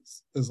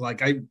surprises. It's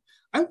like, I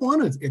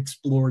want to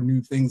explore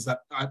new things that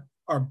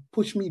are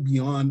push me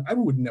beyond. I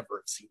would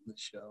never have seen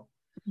this show.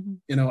 Mm-hmm.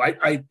 You know,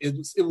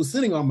 it was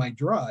sitting on my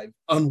drive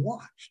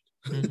unwatched.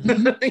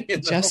 Mm-hmm. You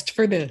know? Just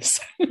for this.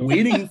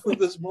 Waiting for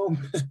this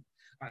moment.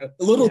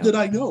 Little did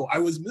I know I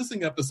was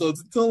missing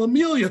episodes until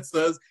Amelia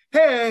says,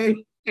 hey,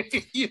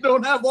 you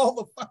don't have all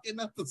the fucking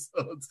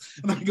episodes.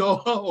 And I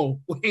go,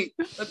 oh, wait,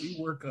 let me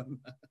work on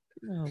that.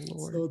 Oh,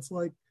 Lord. So it's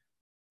like,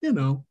 you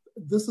know,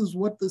 this is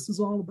what this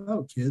is all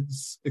about,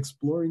 kids.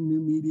 Exploring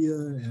new media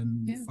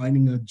and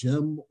finding a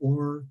gem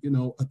or, you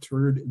know, a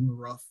turd in the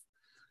rough.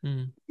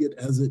 It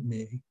as it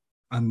may.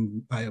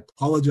 I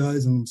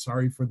apologize and I'm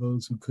sorry for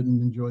those who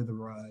couldn't enjoy the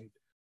ride.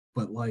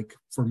 But like,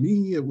 for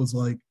me, it was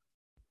like,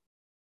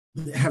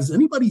 has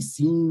anybody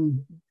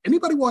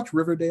watch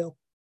Riverdale?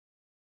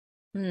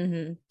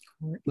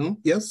 Mm-hmm. No?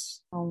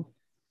 Yes? Oh.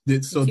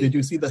 Did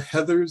you see the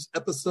Heathers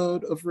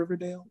episode of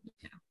Riverdale?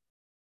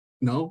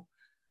 No?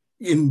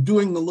 In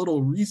doing the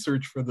little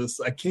research for this,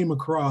 I came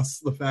across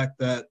the fact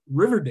that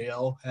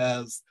Riverdale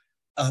has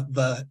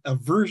a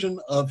version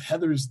of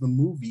Heathers the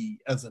movie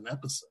as an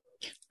episode.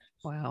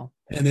 Wow.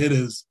 And it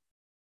is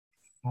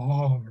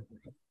hard.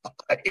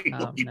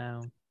 Oh,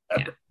 no.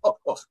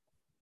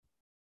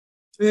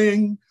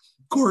 Thing,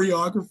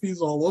 choreographies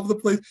all over the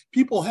place.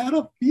 People had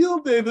a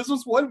field day. This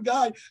was one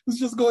guy who's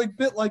just going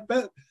bit like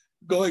that,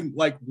 going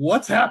like,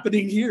 what's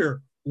happening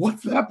here?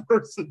 What's that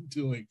person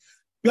doing?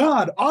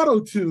 God,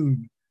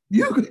 auto-tune.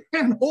 You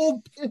can't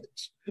hold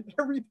pitch.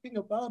 Everything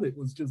about it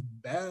was just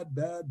bad.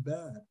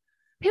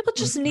 People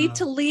just need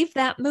to leave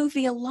that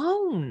movie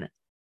alone.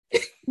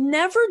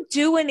 Never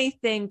do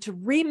anything to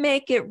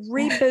remake it,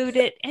 reboot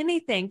it,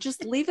 anything.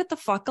 Just leave it the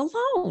fuck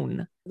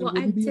alone. Well,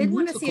 I did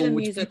want to see the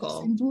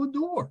musical. Seem to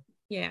adore.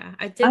 Yeah,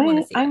 I did want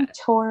to see I'm it.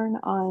 torn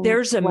on.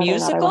 There's a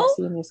musical?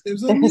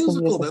 There's a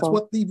musical. That's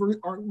what the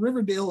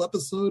Riverdale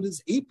episode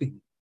is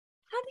aping.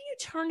 How do you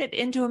turn it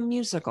into a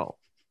musical?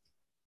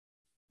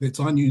 It's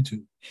on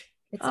YouTube.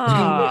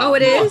 Oh,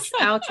 it is?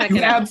 I'll check it out.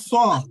 You add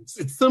songs.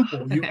 It's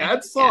simple. You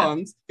add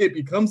songs, it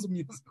becomes a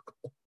musical.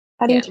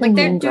 How do you like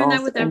they're doing that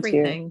Girls with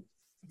everything.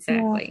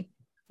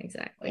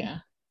 Exactly. Yeah.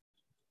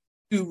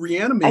 To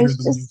Reanimator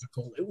the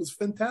musical, it was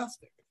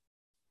fantastic.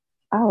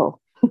 Oh.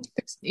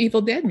 It's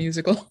Evil Dead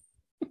musical.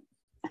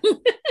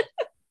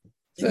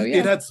 So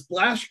It had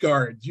splash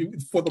guards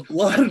for the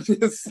blood.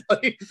 It's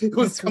like it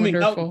was That's coming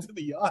wonderful. out into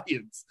the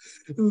audience.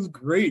 It was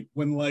great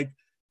when like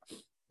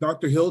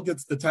Dr. Hill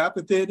gets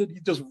decapitated, he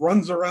just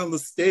runs around the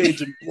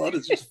stage and blood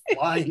is just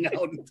flying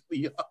out into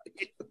the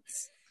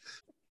audience.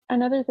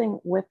 Another thing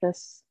with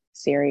this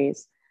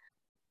series,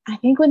 I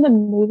think when the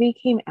movie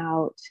came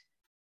out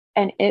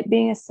and it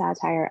being a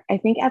satire, I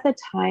think at the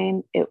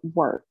time it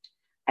worked.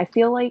 I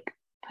feel like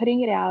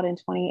putting it out in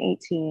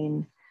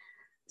 2018,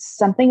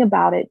 something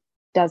about it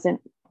doesn't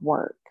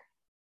work.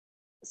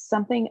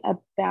 Something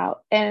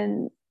about,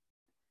 and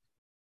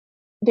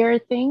there are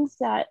things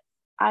that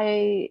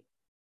I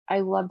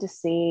love to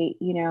see,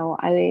 you know,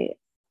 I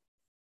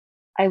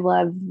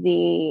love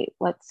the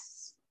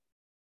let's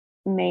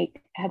make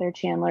Heather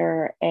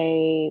Chandler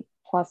a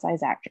plus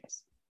size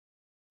actress.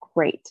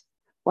 Great.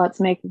 Let's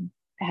make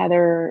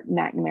Heather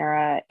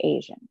McNamara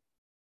Asian.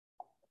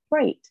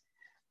 Great.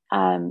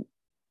 And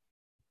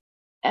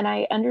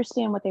I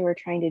understand what they were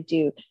trying to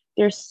do.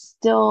 There's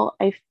still,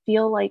 I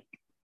feel like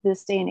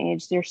this day and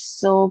age, there's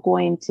still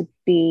going to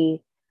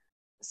be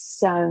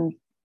some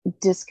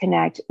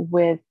disconnect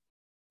with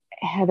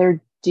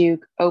Heather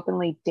Duke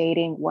openly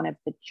dating one of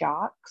the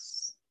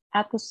jocks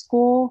at the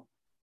school,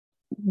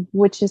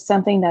 which is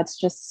something that's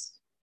just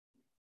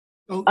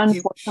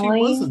unfortunately.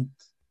 She wasn't.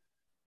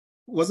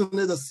 wasn't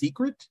it a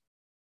secret?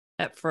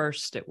 At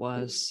first it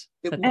was.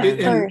 They but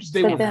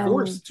were then-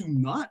 forced to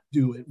not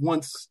do it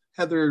once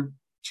Heather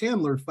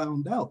Chandler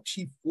found out.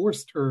 She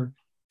forced her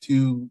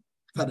to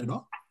cut it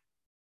off.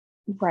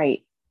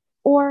 Right.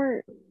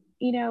 Or,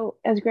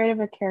 as great of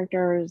a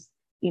character as,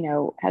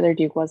 Heather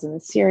Duke was in the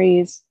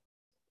series,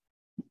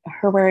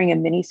 her wearing a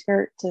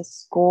miniskirt to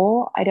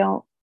school, I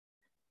don't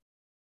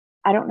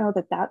know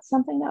that that's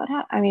something that would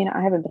happen. I mean,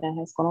 I haven't been in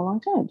high school in a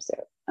long time, so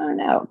I don't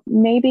know.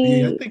 Maybe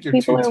Yeah, I think you're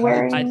people too are tight.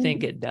 wearing. I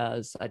think it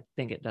does. I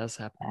think it does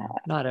happen.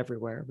 Not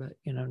everywhere, but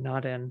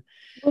not in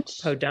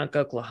Podunk,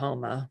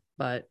 Oklahoma,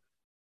 but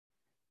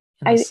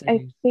in the I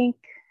city. think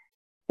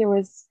there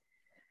was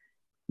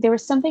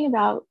something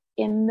about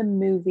in the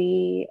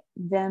movie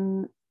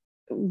them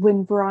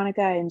when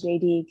Veronica and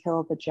JD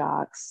kill the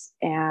jocks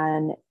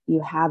and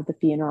you have the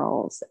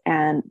funerals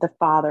and the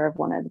father of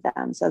one of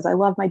them says, "I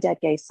love my dead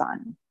gay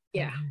son."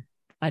 Yeah.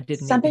 I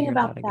didn't Something hear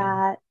about that,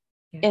 that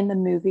Yeah. in the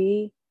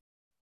movie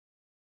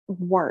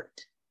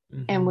worked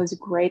again. and was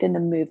great in the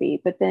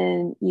movie. But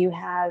then you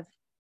have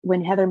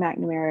when Heather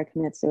McNamara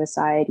commits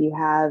suicide, you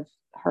have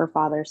her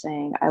father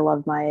saying, "I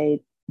love my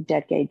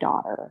dead gay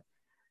daughter."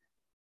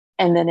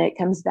 And then it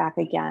comes back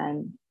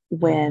again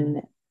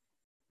when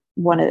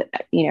one of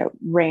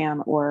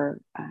Ram or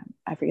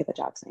I forget the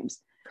jock's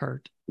names.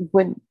 Kurt.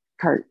 When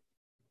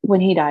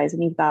he dies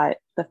and you've got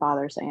the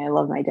father saying, "I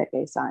love my dead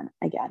gay son"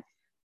 again.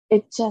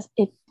 It just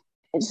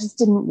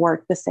didn't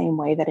work the same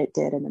way that it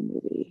did in the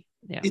movie.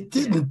 Yeah. It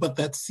didn't, but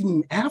that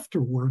scene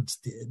afterwards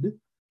did,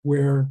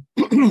 where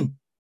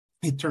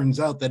it turns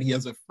out that he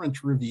has a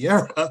French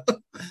Riviera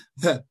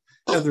that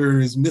Heather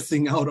is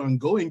missing out on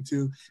going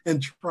to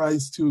and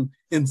tries to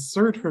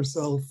insert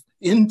herself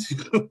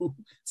into.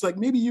 It's like,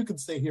 maybe you could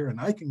stay here and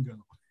I can go.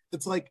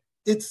 It's like,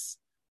 it's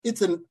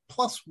a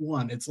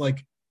 +1. It's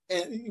like,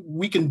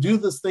 we can do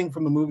this thing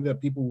from the movie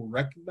that people will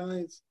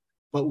recognize,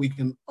 but we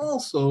can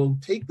also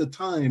take the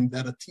time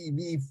that a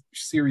TV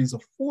series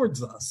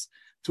affords us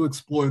to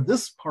explore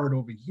this part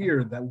over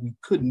here that we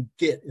couldn't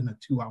get in a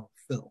 2-hour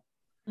film.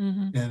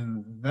 Mm-hmm.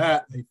 And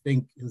that, I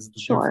think, is the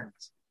Sure.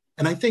 difference.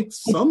 And I think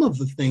some of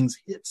the things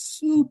hit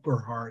super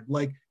hard,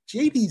 like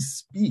JD's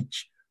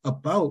speech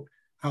about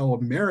how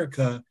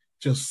America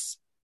just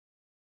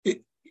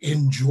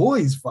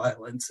enjoys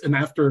violence. And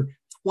after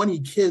 20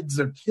 kids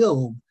are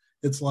killed,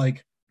 it's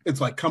like,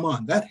 come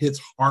on, that hits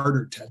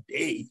harder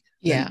today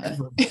than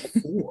ever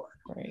before.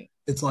 Right.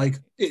 It's like,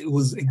 it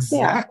was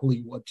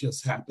exactly what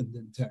just happened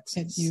in And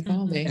Texas.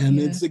 Uvalde. And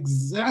it's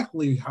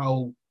exactly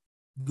how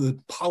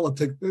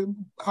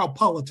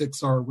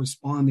politics are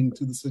responding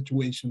to the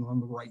situation on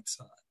the right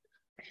side.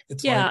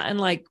 It's and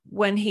like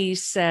when he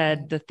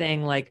said the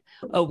thing like,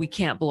 "Oh, we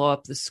can't blow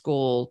up the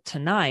school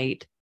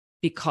tonight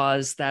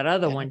because that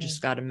other one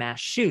just got a mass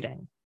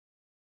shooting,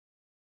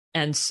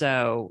 and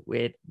so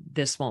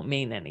this won't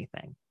mean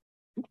anything."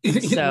 So he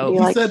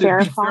said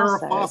it'd be Farrah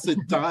Farrah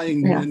Fawcett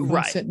dying. Yeah. when-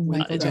 Right. And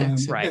Michael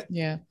Jackson. Right.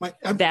 Yeah.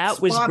 That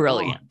was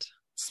brilliant.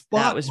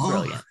 That was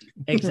brilliant.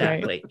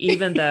 Exactly.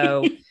 Even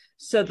though,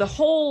 so the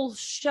whole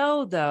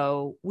show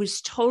though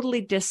was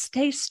totally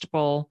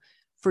distasteful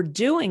for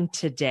doing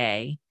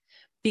today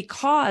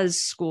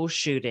because school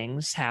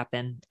shootings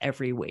happen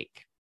every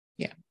week.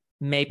 Yeah.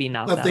 Maybe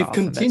not But that they've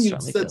often, but it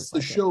continued certainly since feels the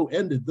like it. show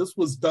ended. This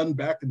was done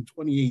back in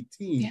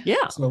 2018.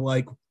 Yeah. So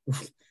like,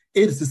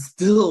 it is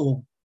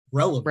still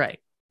relevant. Right.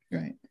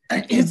 Right.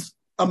 It's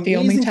amazing. The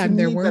only time to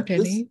there me weren't that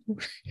any.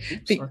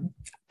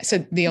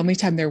 The only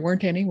time there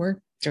weren't any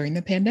were during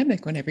the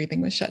pandemic when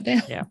everything was shut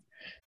down. Yeah.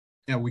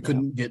 Yeah, we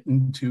couldn't get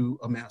into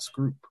a mass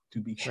group to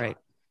be shot.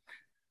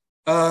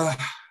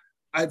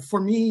 Right. For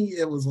me,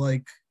 it was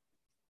like,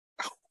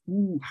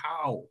 who,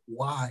 how,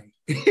 why?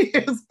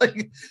 It's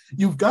like,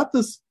 you've got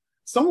this,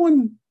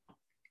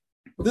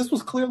 this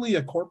was clearly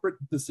a corporate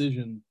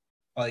decision.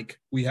 Like,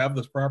 we have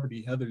this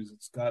property, Heather's,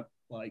 it's got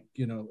like,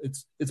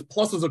 it's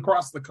pluses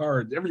across the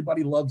card.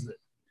 Everybody loves it.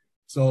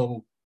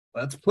 So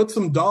let's put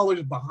some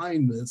dollars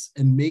behind this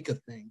and make a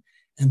thing.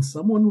 And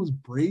someone was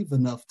brave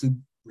enough to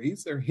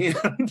raise their hand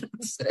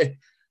and say,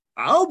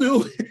 "I'll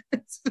do it."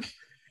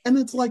 And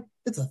it's like,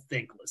 it's a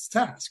thankless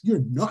task.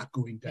 You're not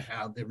going to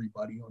have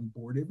everybody on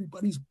board.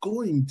 Everybody's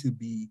going to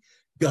be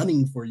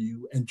gunning for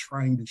you and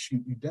trying to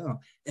shoot you down.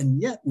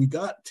 And yet we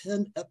got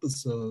 10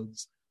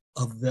 episodes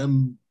of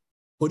them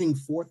putting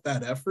forth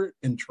that effort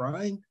and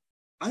trying.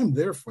 I'm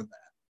there for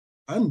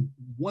that. I'm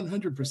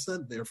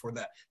 100% there for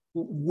that.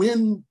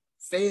 Win,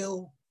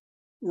 fail,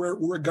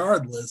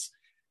 regardless,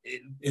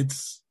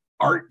 it's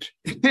art.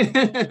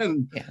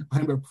 And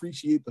I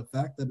appreciate the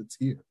fact that it's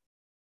here.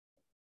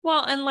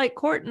 Well, and like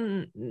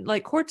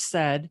Court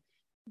said,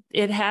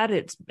 it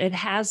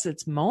has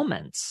its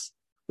moments,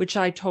 which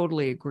I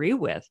totally agree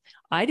with.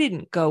 I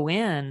didn't go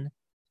in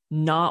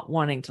not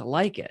wanting to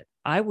like it.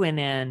 I went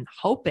in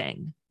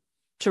hoping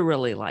to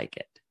really like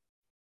it.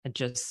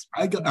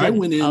 I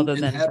went in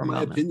and had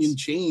my opinion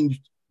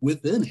changed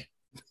within it.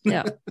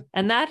 Yeah.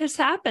 And that has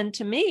happened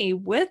to me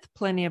with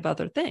plenty of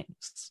other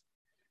things.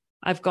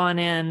 I've gone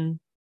in,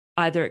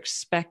 either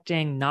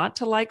expecting not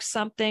to like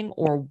something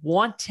or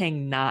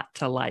wanting not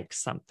to like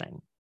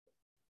something.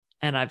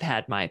 And I've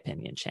had my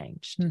opinion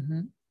changed.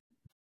 Mm-hmm.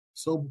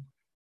 So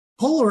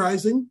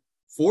polarizing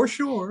for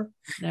sure.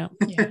 No.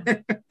 Yeah.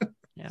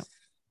 Yeah.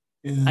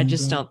 And, I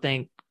just don't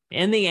think,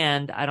 in the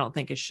end, I don't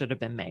think it should have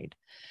been made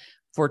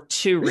for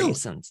two Really?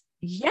 reasons.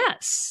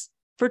 Yes,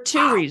 for two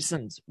Wow.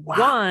 reasons. Wow.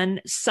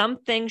 One, some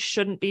things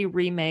shouldn't be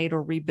remade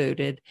or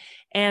rebooted.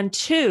 And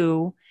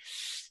two,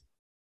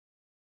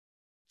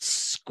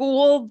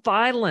 school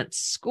violence,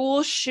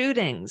 school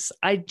shootings.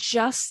 I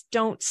just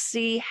don't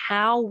see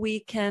how we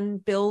can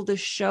build a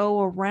show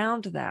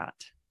around that.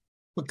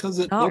 because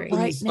it Not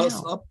opens right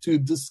us now. up to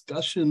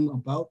discussion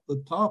about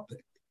the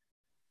topic.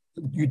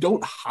 You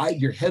don't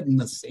hide your head in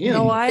the sand.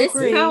 No, I This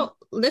agree. felt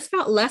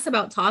less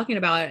about talking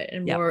about it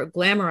and Yep. more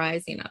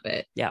glamorizing of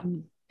it. Yeah.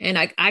 And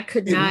I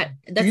could It- not.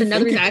 Do That's you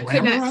another think reason it I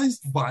could not.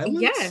 glamorized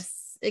violence?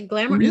 Yes, it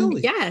glamour.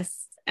 Really?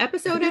 Yes,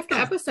 episode I after did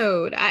not.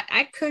 episode.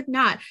 I could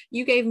not.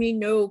 You gave me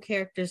no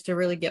characters to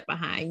really get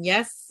behind.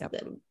 Yes, Yep.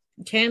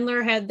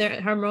 Chandler had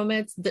her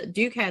moments.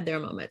 Duke had their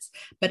moments,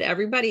 but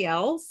everybody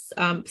else,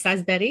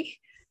 besides Betty,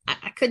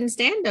 I couldn't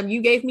stand them.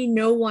 You gave me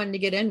no one to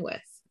get in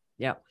with.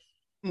 Yep.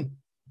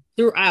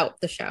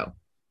 Throughout the show.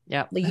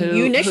 Yep. Like, Who-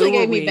 you initially who are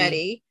gave me we?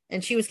 Betty,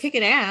 and she was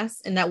kicking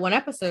ass in that one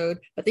episode,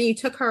 but then you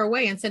took her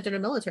away and sent her to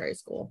military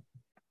school.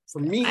 For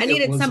me, I it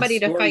needed was a somebody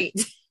to story-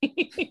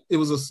 fight. It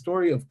was a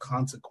story of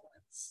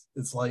consequence.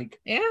 It's like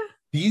Yeah.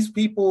 these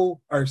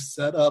people are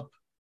set up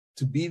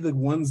to be the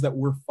ones that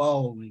we're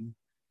following.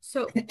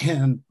 So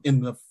And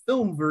in the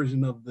film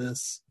version of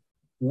this,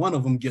 one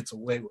of them gets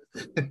away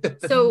with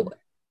it. so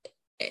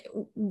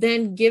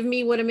then give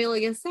me what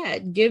Amelia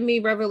said. Give me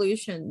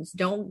revolutions.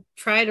 Don't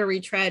try to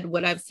retread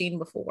what I've seen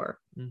before.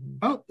 Mhm.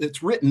 Well,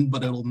 it's written,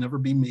 but it'll never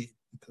be made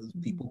because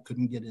people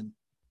couldn't get in.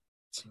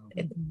 So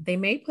They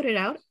may put it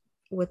out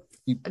with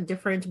a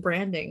different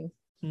branding.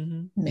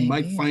 Mhm. you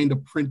might Maybe. find a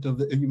print of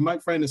it. You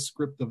might find a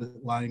script of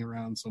it lying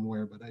around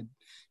somewhere, but you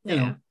Yeah.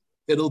 know,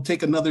 it'll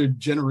take another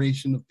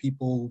generation of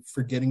people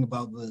forgetting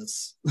about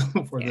this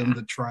for them Yeah.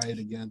 to try it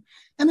again.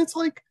 And it's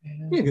like,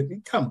 yeah,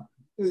 come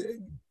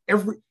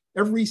on.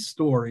 Every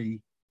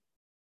story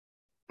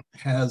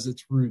has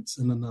its roots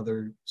in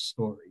another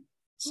story.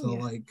 So Yeah.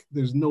 like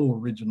there's no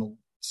original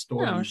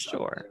story. No,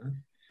 sure.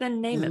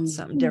 Then name it And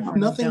something different.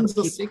 nothing's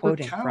Don't a keep sacred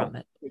quoting cow. from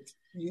it.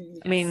 You-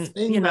 I mean,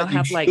 saying you know, that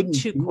have like shouldn't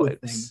 2 do a thing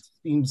quotes.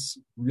 seems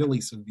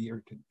really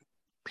severe to me.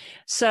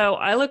 So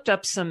I looked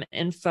up some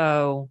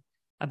info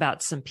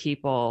about some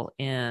people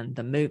in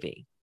the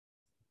movie.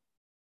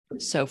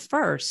 So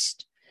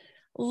first,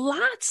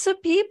 lots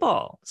of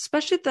people,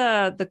 especially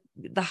the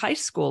high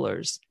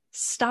schoolers,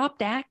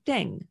 stopped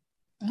acting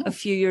Oh. a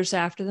few years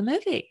after the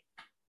movie.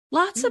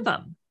 Lots of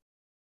them.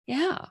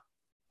 Yeah.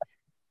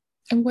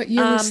 And what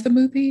year was the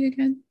movie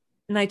again?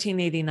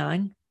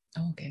 1989.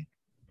 Oh, okay.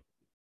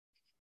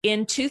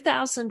 In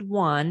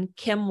 2001,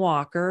 Kim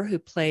Walker, who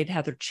played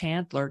Heather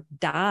Chandler,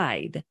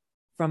 died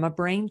from a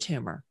brain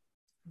tumor.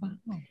 Wow.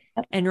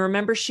 And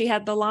remember, she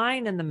had the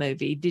line in the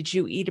movie, "Did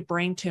you eat a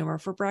brain tumor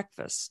for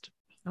breakfast?"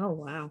 Oh,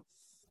 wow.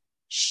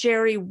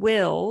 Sherry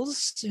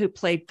Wills, who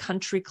played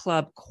Country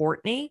Club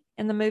Courtney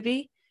in the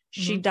movie,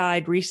 she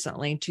died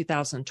recently in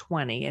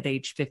 2020 at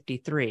age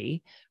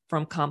 53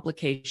 from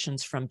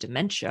complications from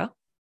dementia.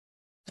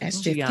 At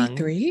Too young.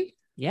 53?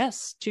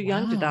 Yes, too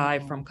young to die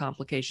Wow. from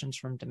complications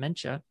from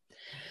dementia.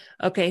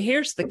 Okay,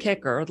 here's the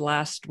kicker, the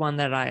last one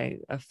that I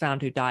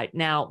found who died.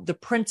 Now, the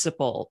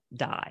principal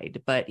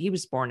died, but he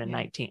was born in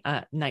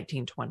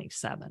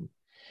 1927.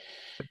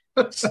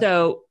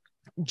 So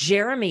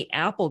Jeremy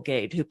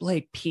Applegate, who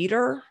played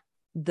Peter,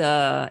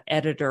 the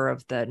editor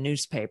of the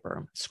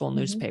newspaper, school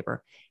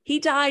newspaper, he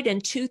died in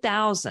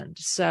 2000.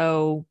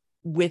 So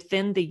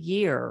within the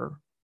year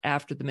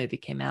after the movie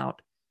came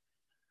out,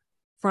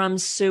 from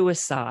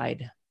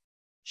suicide,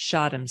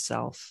 shot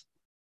himself.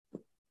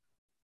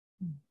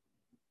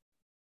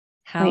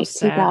 How Wait, sad is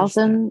that?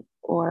 2000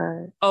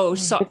 or Oh,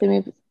 so, if the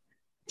movie,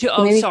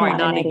 oh, movie sorry,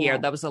 came out not in a year.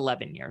 89. That was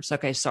 11 years.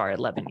 Okay, sorry,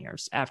 11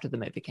 years after the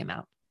movie came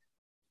out.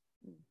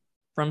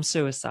 From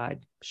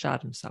suicide,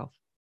 shot himself.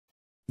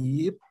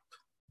 Yep.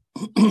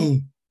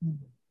 It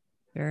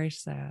Very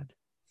sad.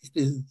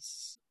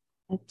 is.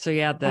 So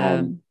yeah, the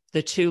um,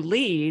 two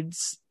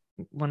leads,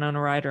 Winona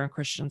Ryder and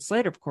Christian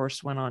Slater, of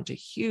course, went on to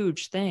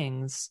huge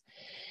things,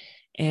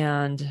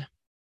 and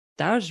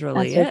that was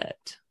really That's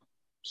it.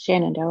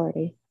 Shannon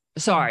Doherty.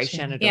 Sorry,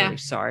 Shannon. Shannon Yeah. Doherty.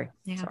 Sorry.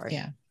 Yeah. Sorry.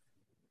 Yeah.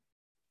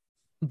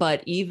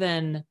 But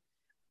even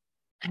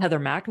Heather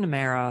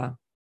McNamara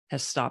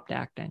has stopped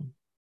acting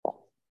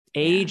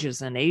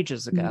ages and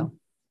ages ago.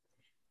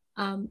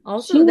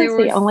 Also, She there was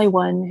the was only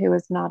one who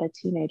was not a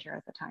teenager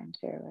at the time,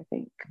 too, I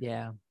think.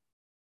 Yeah.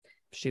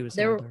 She was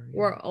there older, yeah.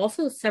 were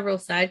also several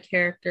side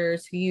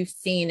characters who you've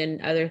seen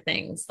in other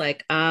things.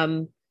 Like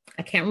I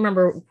can't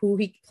remember who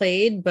he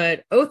played,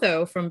 but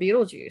Otho from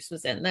Beetlejuice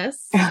was in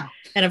this,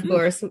 and of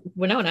course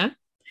Winona.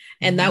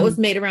 And that was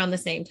made around the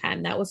same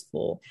time. That was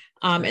cool.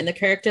 And the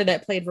character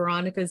that played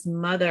Veronica's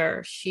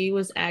mother, she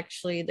was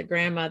actually the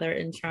grandmother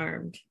in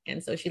Charmed.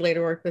 And so she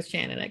later worked with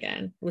Shannon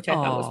again, which I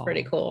thought was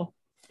pretty cool.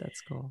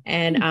 That's cool.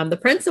 And the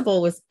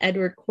principal was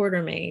Edward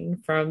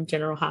Quartermain from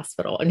General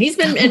Hospital. And he's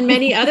been in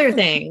many other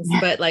things,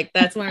 but like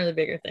that's one of the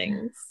bigger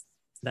things.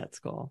 That's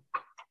cool.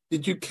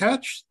 Did you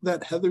catch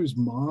that Heather's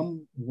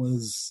mom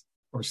was,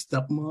 or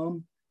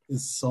stepmom,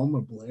 is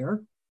Selma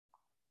Blair?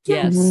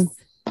 Yes.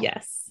 Mm-hmm.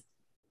 Yes.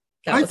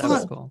 I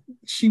thought cool.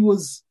 She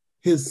was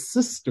his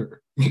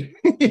sister in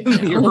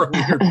the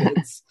earlier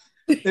bits.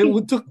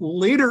 It took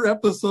later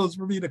episodes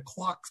for me to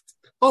clock.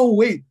 Oh,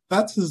 wait,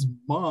 that's his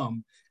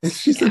mom. And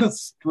she's in a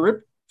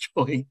strip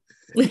joint.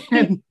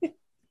 And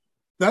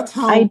that's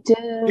how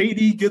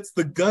JD gets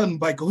the gun,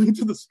 by going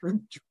to the strip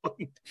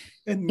joint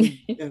and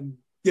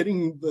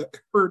getting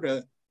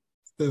her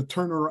to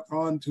turn her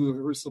on to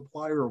her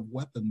supplier of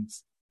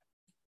weapons.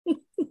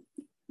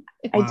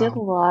 I did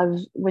love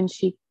when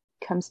she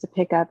comes to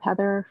pick up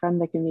Heather from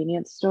the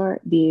convenience store,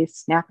 the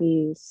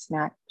Snappy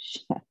Snack,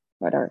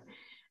 whatever.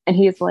 And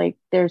he's like,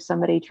 there's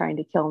somebody trying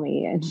to kill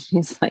me. And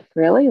she's like,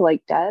 really?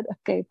 Like dead?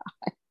 Okay,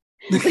 bye.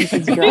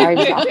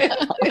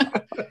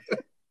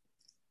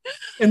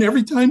 And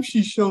every time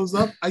she shows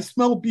up, I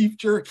smell beef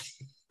jerky.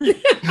 Yeah.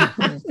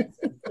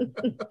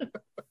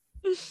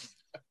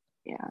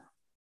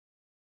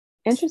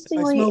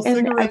 Interestingly, I smell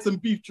cigarettes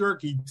and beef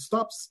jerky.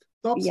 Stop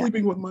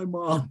sleeping with my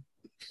mom.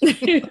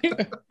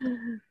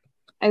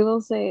 I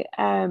will say,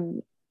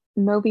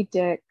 Moby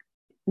Dick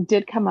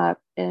did come up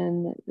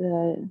in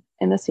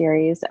the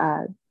series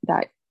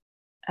that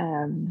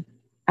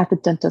at the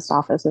dentist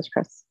office, as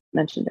Chris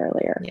mentioned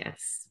earlier.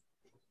 Yes.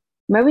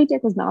 Moby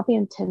Dick was not the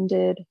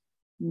intended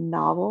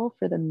novel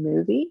for the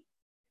movie.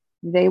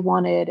 They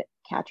wanted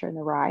Catcher in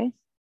the Rye,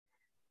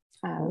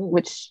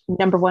 which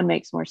number one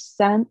makes more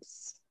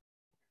sense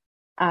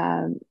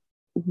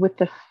with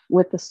the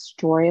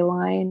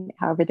storyline.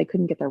 However, they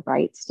couldn't get the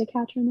rights to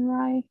Catcher in the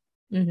Rye.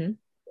 Mm-hmm.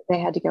 They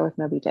had to go with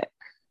Moby Dick.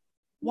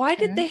 Why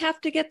did they have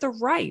to get the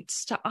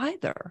rights to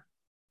either?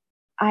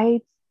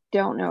 I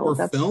don't know.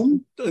 For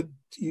film to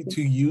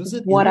use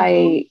it. What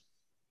I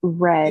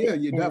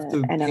read you'd have to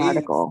in an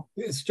article.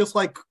 It's just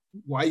like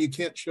why you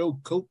can't show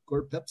Coke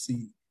or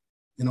Pepsi,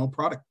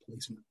 product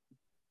placement.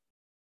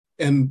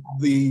 And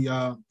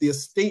the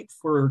estate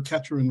for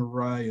Catcher in the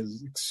Rye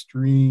is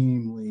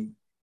extremely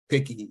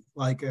picky.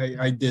 Like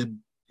I did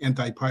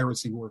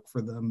anti-piracy work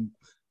for them.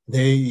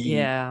 They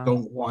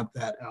don't want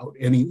that out.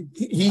 And you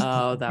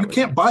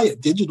can't buy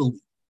it digitally.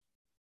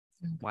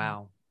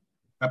 Wow.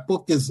 That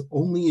book is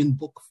only in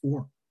book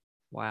form.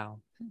 Wow.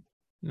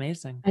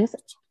 Amazing. It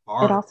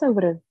also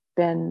would have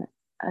been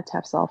a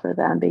tough sell for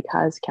them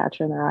because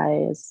Catcher in the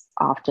Rye is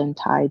often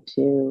tied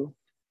to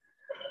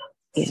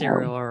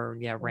serial or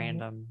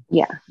random.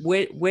 Yeah.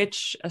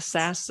 Which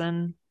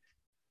assassin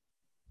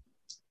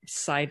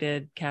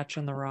cited Catcher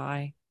in the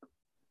Rye?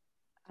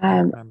 I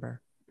don't remember.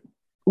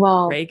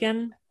 Well,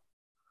 Reagan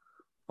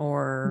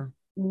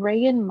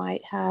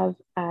might have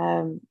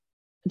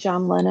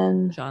John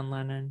Lennon.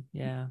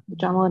 Yeah.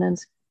 John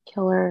Lennon's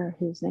killer,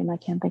 whose name I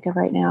can't think of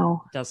right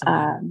now. Doesn't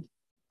matter.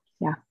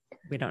 Yeah.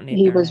 We don't need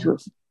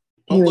names.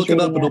 I'll look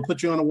it up. It'll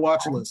put you on a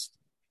watch list.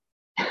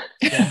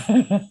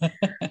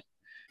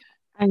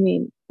 I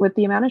mean, with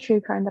the amount of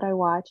true crime that I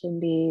watch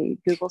and the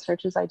Google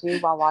searches I do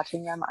while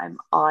watching them, I'm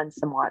on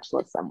some watch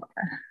list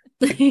somewhere.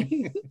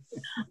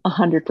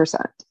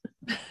 100%.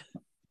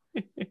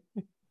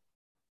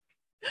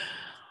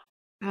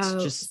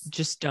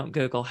 Just don't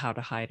Google how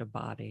to hide a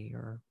body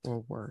or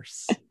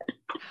worse.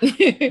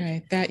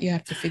 Right, that you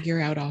have to figure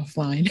out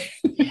offline.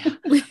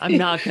 I'm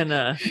not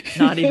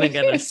even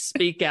gonna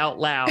speak out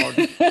loud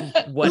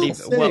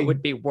what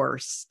would be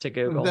worse to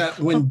Google. That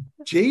when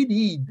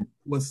JD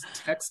was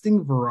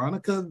texting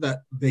Veronica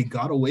that they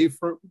got away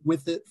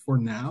with it for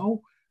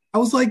now, I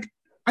was like,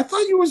 I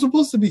thought you were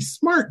supposed to be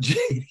smart,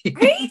 JD.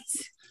 Right?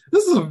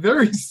 This is a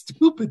very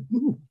stupid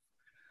move.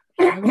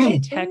 I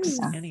wouldn't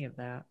text any of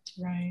that.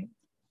 Right.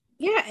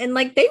 Yeah, and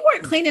like they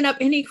weren't cleaning up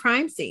any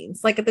crime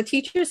scenes, like at the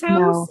teacher's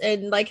house,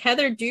 and like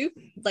Heather Duke,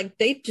 like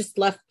they just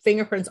left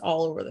fingerprints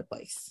all over the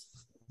place.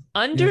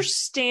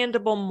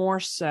 Understandable more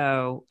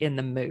so in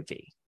the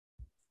movie.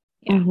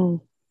 Yeah.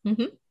 Mm-hmm.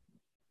 Mm-hmm.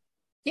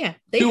 Yeah,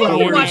 they had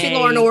been watching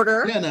Law and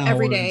Order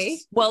every day.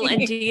 Well,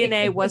 and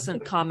DNA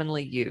wasn't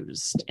commonly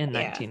used in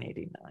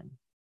 1989.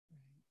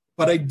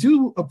 But I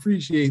do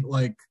appreciate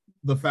like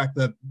the fact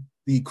that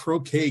the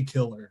croquet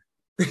killer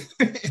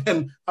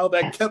and how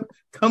that kept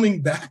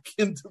coming back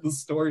into the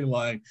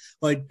storyline.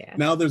 Like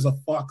now there's a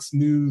Fox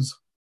News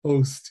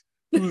host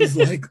who's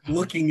like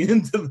looking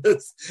into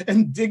this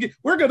and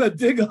we're going to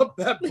dig up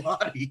that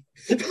body.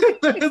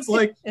 It's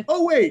like,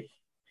 oh wait,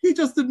 he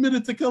just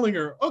admitted to killing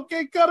her.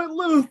 Okay, cut it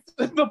loose.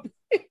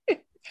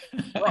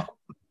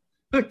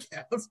 The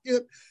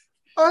casket.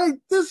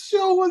 This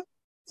show was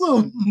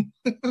so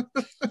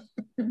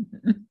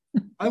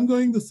I'm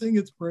going to sing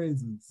its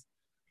praises.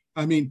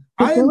 I mean,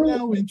 I am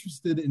now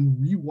interested in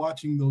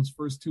rewatching those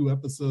first two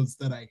episodes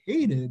that I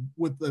hated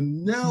with the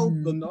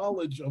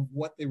knowledge of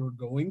what they were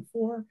going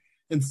for,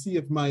 and see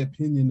if my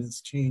opinion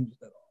has changed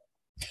at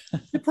all.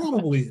 It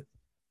probably is,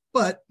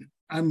 but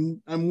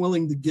I'm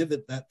willing to give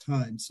it that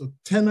time. So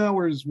 10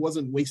 hours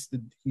wasn't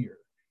wasted here.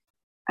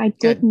 I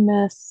did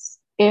miss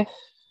if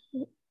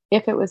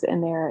it was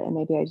in there, and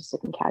maybe I just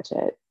didn't catch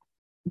it.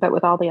 But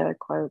with all the other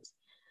quotes,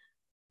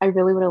 I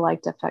really would have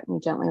liked to Affect Me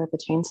Gently with the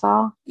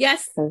Chainsaw.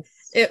 Yes.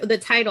 It was the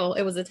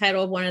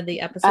title of one of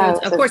the episodes.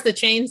 Of course, the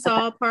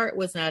chainsaw part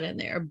was not in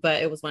there,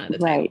 but it was one of the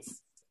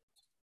titles.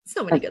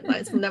 So many good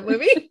lines from that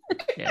movie.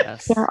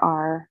 Yes. There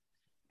are.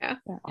 Yeah.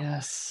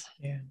 Yes.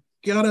 Yeah.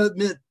 Gotta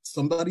admit,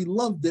 somebody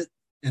loved it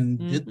and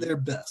did their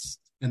best.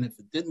 And if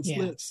it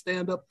didn't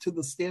stand up to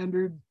the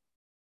standard,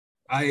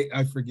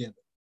 I forgive it.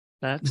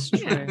 That's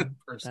true.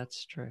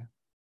 That's true.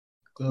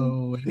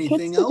 So Kids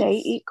anything else? Today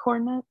eat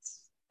corn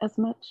nuts as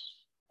much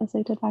as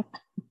they did back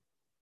then.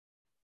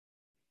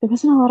 There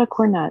wasn't a lot of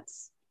corn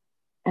nuts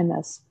in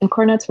this. And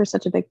corn nuts were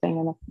such a big thing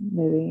in the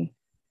movie.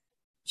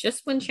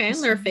 Just when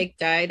Chandler fake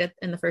died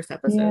in the first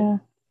episode.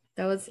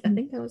 Yeah. I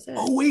think that was it.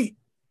 Oh, wait.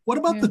 What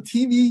about the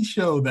TV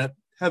show that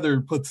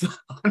Heather puts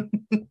on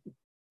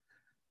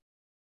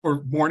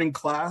for morning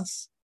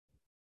class?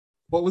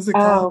 What was it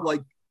called?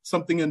 Like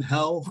something in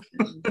hell?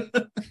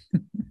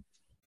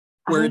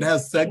 Where it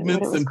has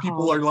segments and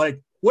people are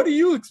like, what are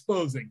you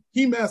exposing?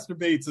 He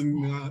masturbates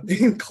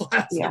in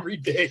class every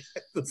day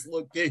at this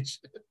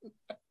location.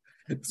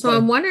 So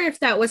I'm wondering if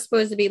that was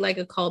supposed to be like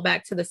a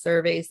callback to the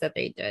surveys that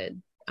they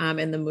did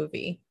in the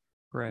movie.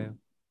 Right.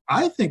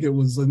 I think it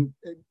was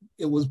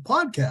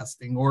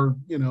podcasting, or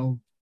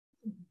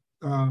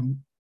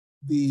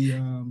the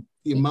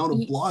amount of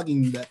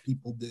blogging that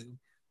people do.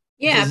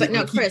 Yeah, but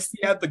no, Chris.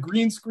 He had the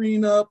green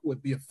screen up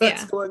with the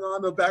effects going on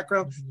in the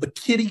background. The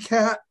kitty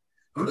cat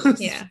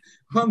was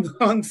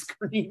on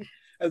screen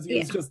as he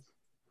was just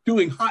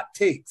doing hot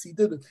takes. He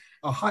did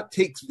a hot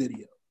takes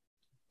video.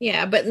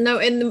 Yeah, but no,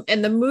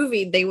 in the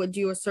movie, they would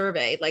do a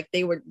survey. Like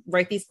they would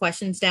write these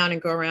questions down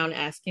and go around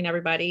asking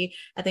everybody.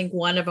 I think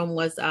one of them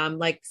was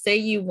like, say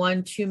you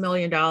won $2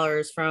 million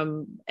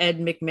from Ed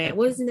McMahon.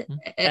 Wasn't it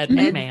Ed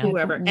McMahon?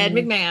 Whoever. Ed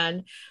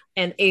McMahon,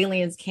 and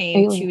aliens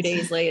came 2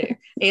 days later.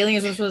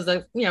 Aliens were supposed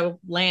to,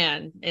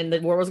 land, and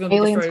the world was going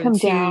to be destroyed in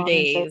 2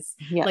 days.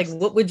 Like,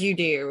 what would you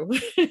do?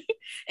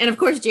 And of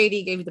course,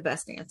 JD gave the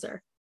best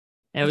answer.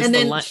 It was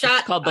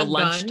it's called the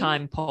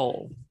lunchtime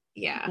poll.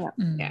 Yeah.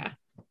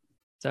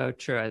 So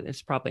true.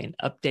 It's probably an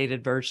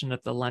updated version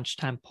of the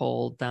lunchtime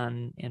poll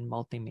done in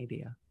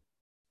multimedia.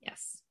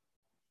 Yes.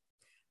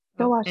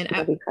 Go watch the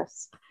movie,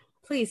 Chris.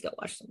 Please go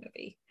watch the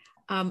movie.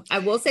 I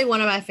will say one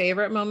of my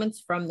favorite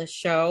moments from the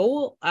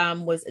show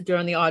was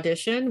during the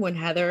audition when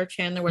Heather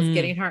Chandler was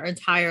getting her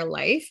entire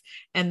life.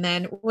 And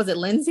then, was it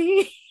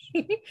Lindsay?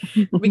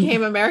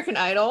 Became American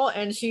Idol.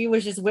 And she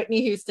was just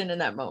Whitney Houston in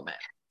that moment.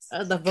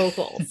 The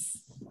vocals.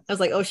 I was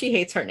like, oh, she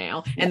hates her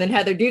now. And then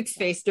Heather Duke's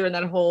face during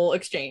that whole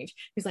exchange.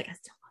 He's like, I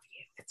still love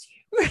you. It's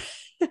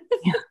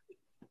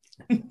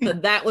you. So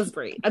that was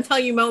great. I'm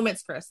telling you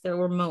moments, Chris. There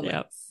were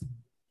moments. Yep.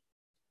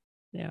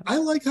 Yeah. I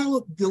like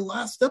how the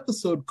last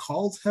episode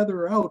calls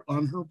Heather out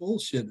on her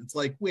bullshit. It's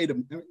like, wait a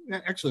minute.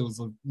 Actually, it was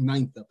the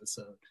 9th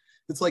episode.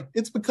 It's like,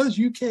 it's because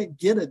you can't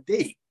get a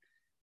date.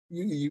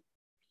 You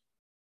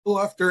go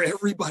after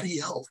everybody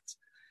else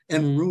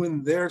and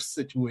ruin their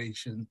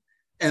situation.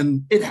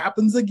 And it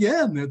happens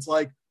again. It's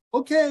like,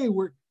 okay,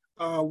 we're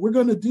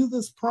going to do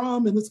this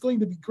prom and it's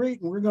going to be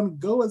great. And we're going to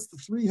go as the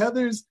 3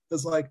 Heathers.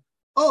 It's like,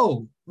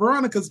 oh,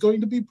 Veronica's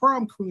going to be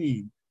prom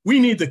queen. We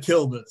need to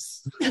kill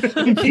this. I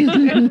don't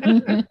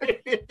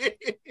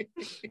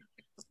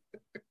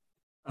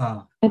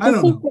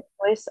know. The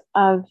choice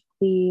of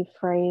the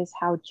phrase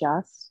 "how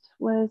just"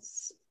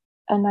 was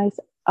a nice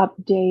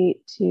update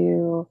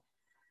to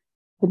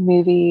the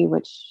movie,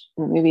 which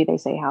in the movie they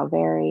say "how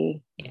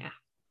very." Yeah.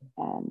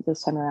 And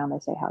this time around they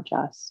say "how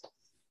just."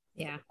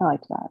 Yeah. I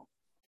liked that.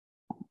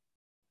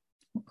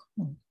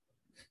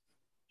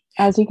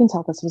 As you can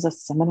tell, this was a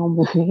seminal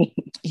movie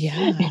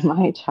in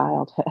my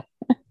childhood.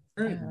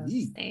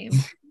 Same.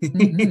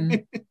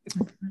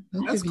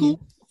 That's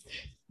cool.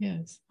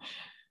 Yes.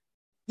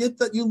 Get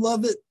that you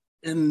love it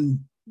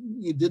and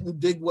you didn't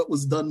dig what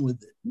was done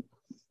with it.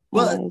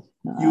 But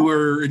you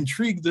were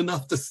intrigued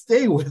enough to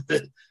stay with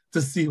it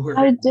to see where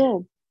I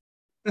did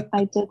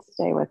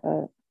stay with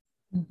it.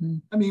 Mm-hmm.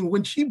 I mean,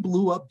 when she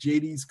blew up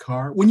JD's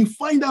car, when you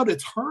find out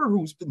it's her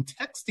who's been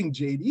texting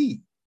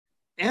JD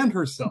and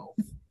herself,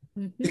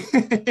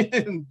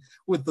 and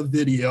with the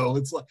video,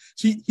 it's like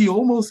he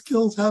almost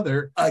kills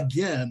Heather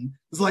again.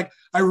 It's like,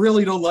 I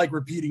really don't like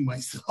repeating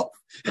myself.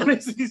 And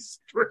it's these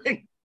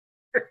string.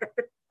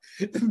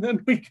 And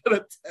then we get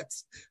a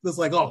text that's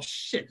like, oh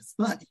shit, it's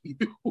not you.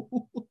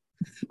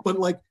 But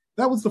like,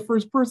 that was the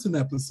first person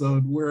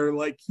episode where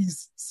like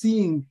he's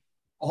seeing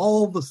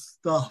all the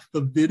stuff,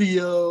 the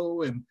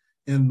video,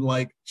 and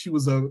like she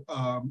was a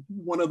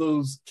one of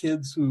those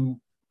kids who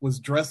was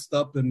dressed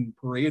up and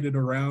paraded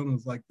around. I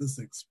was like, this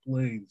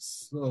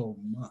explains so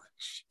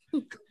much.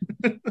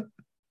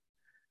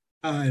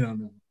 I don't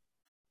know.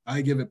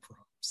 I give it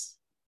props.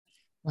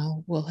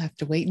 Well, we'll have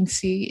to wait and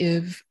see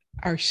if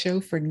our show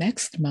for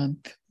next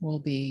month will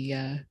be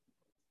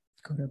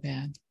good or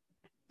bad.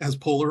 As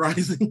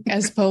polarizing.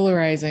 As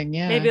polarizing,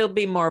 yeah. Maybe it'll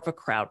be more of a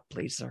crowd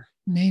pleaser.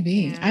 Maybe.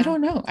 Yeah. I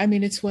don't know. I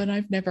mean, it's one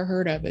I've never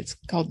heard of. It's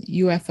called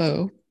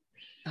UFO.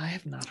 I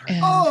have not heard.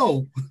 And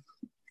Oh,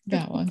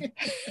 that one.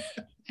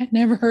 I'd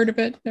never heard of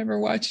it, never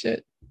watched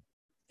it.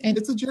 And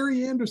it's a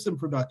Jerry Anderson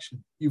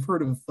production. You've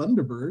heard of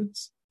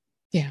Thunderbirds.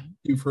 yeah,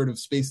 You've heard of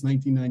Space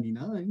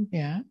 1999.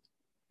 yeah.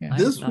 I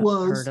This have not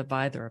was- heard of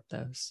either of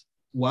those.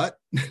 What?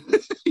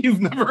 You've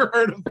never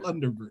heard of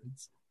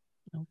Thunderbirds?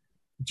 Nope.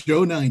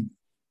 Joe 90.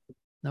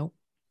 Nope.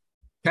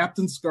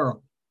 Captain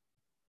Scarlet.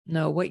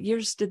 No, what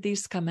years did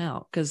these come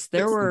out? Because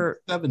there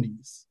were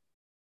 70s.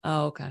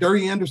 oh, okay.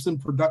 Jerry Anderson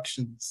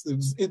Productions.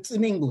 It's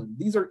in England.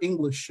 These are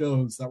English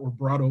shows that were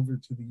brought over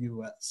to the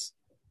US.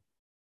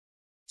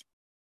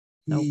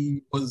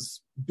 He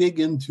was big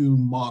into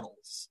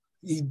models.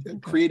 He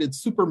created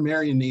Super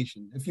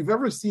Marionation. If you've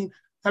ever seen,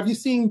 have you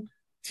seen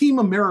Team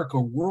America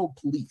World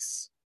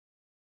Police?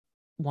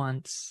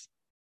 Once.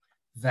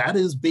 That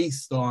is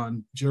based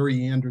on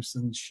Jerry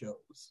Anderson's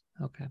shows.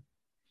 Okay.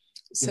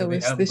 So they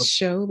is have this the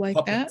show like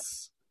that?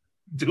 Puppets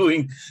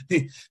doing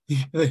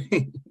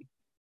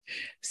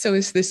So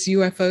is this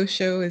UFO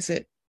show? Is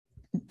it?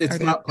 it's are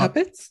there not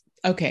puppets.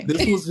 Okay.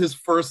 This was his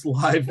first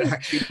live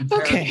action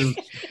Okay.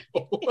 character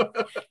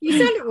show. You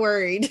sounded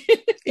worried.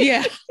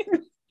 Yeah.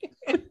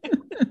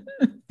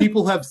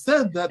 People have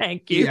said that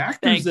Thank you. the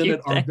actors Thank in you.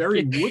 it are Thank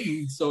very you.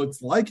 wooden, so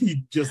it's like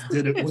he just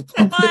did it with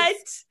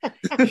puppets.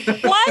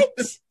 What? What?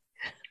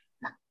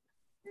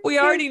 We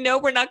already know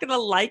we're not going to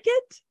like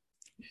it.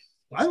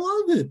 I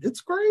love it.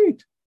 It's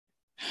great.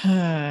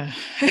 Uh,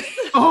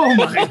 Oh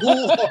my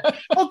lord.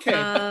 Okay,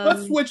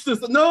 let's Um, switch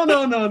this. No.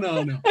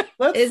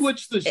 Let's is-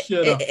 switch this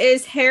shit up.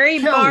 Is Harry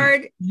Kelly,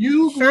 Bard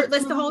You look shirtless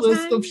through the the whole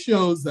list time? of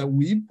shows that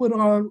we put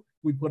on.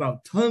 We put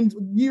out tons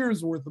of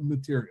years worth of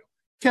material.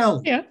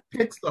 Kelly, yeah.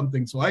 pick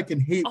something so I can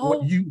hate Oh.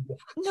 what you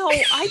want. No,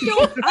 I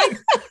don't.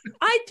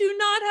 I do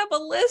not have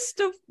a list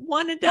of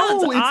one and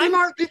done's. No,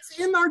 it's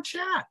in our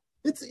chat.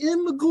 It's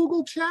in the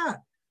Google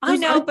chat. I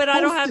know, I but I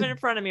don't have it posted- in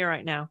front of me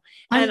right now.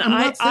 I'm And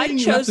not I saying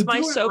you have chose to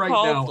my do it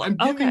so-called. Right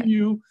now. I'm giving okay.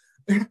 you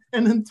an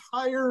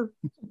entire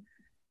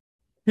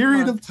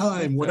period of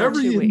time,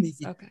 whatever 2 you weeks.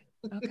 need. Okay.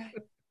 Okay.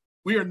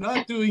 We are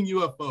not doing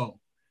UFO.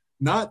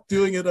 Not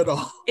doing it at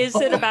all. Is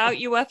it about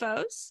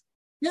UFOs?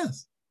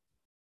 Yes.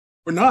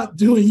 We're not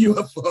doing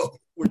UFO.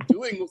 We're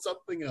doing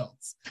something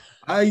else.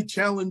 I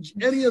challenge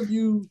any of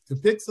you to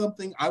pick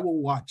something. I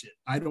will watch it.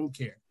 I don't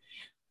care.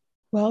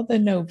 Well, the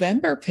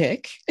November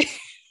pick,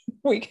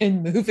 we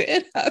can move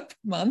it up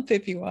a month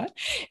if you want.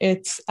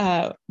 It's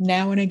Now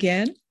and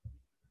Again.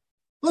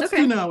 Let's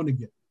Okay. do Now and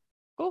Again.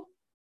 Cool.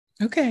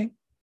 Okay.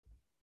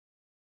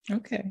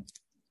 Okay.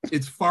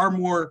 It's far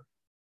more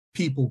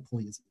people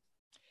pleasing.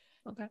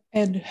 Okay.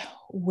 And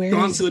where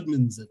John is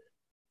Goodman's in it.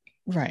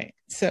 right?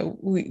 So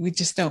we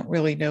just don't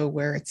really know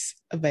where it's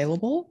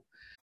available.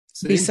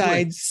 Same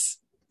Besides, place.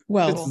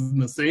 well, It's in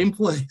the same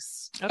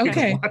place. Okay.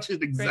 Okay. You watch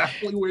it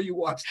exactly where you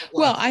watched it.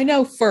 well, last. I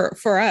know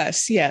for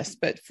us, yes,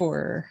 but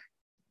for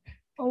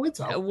Oh, it's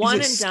out. One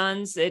and Is it-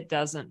 done's, it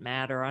doesn't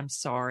matter. I'm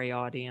sorry,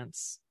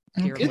 audience.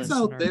 Dear Okay. It's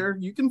out listener. there.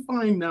 You can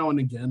find Now and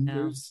Again. No.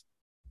 There's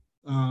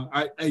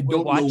I We're don't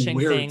know watching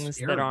where things it's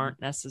that airing. aren't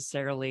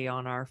necessarily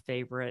on our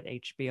favorite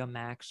HBO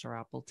Max or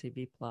Apple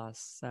TV Plus.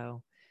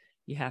 So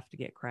you have to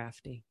get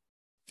crafty.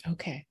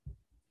 okay,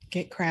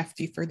 get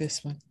crafty for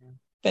this one. Yeah.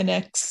 The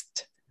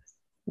next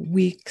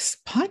week's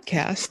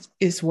podcast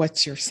is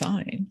What's Your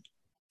Sign?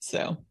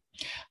 So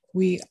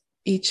we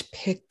each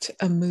picked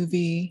a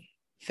movie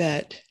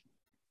that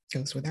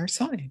goes with our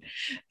sign.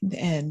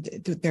 And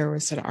there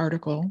was an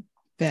article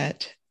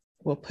that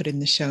we'll put in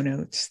the show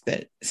notes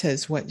that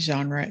says what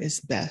genre is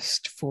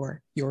best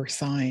for your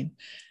sign.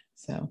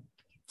 So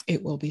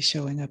it will be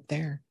showing up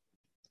there.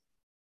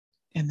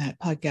 And that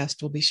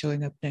podcast will be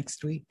showing up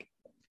next week.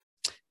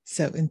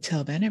 So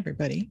until then,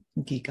 everybody,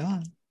 geek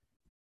on.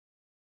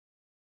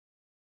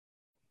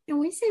 Can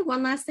we say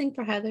one last thing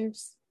for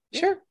Heather's?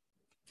 Sure.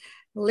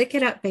 Lick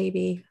it up,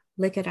 baby.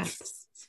 Lick it up.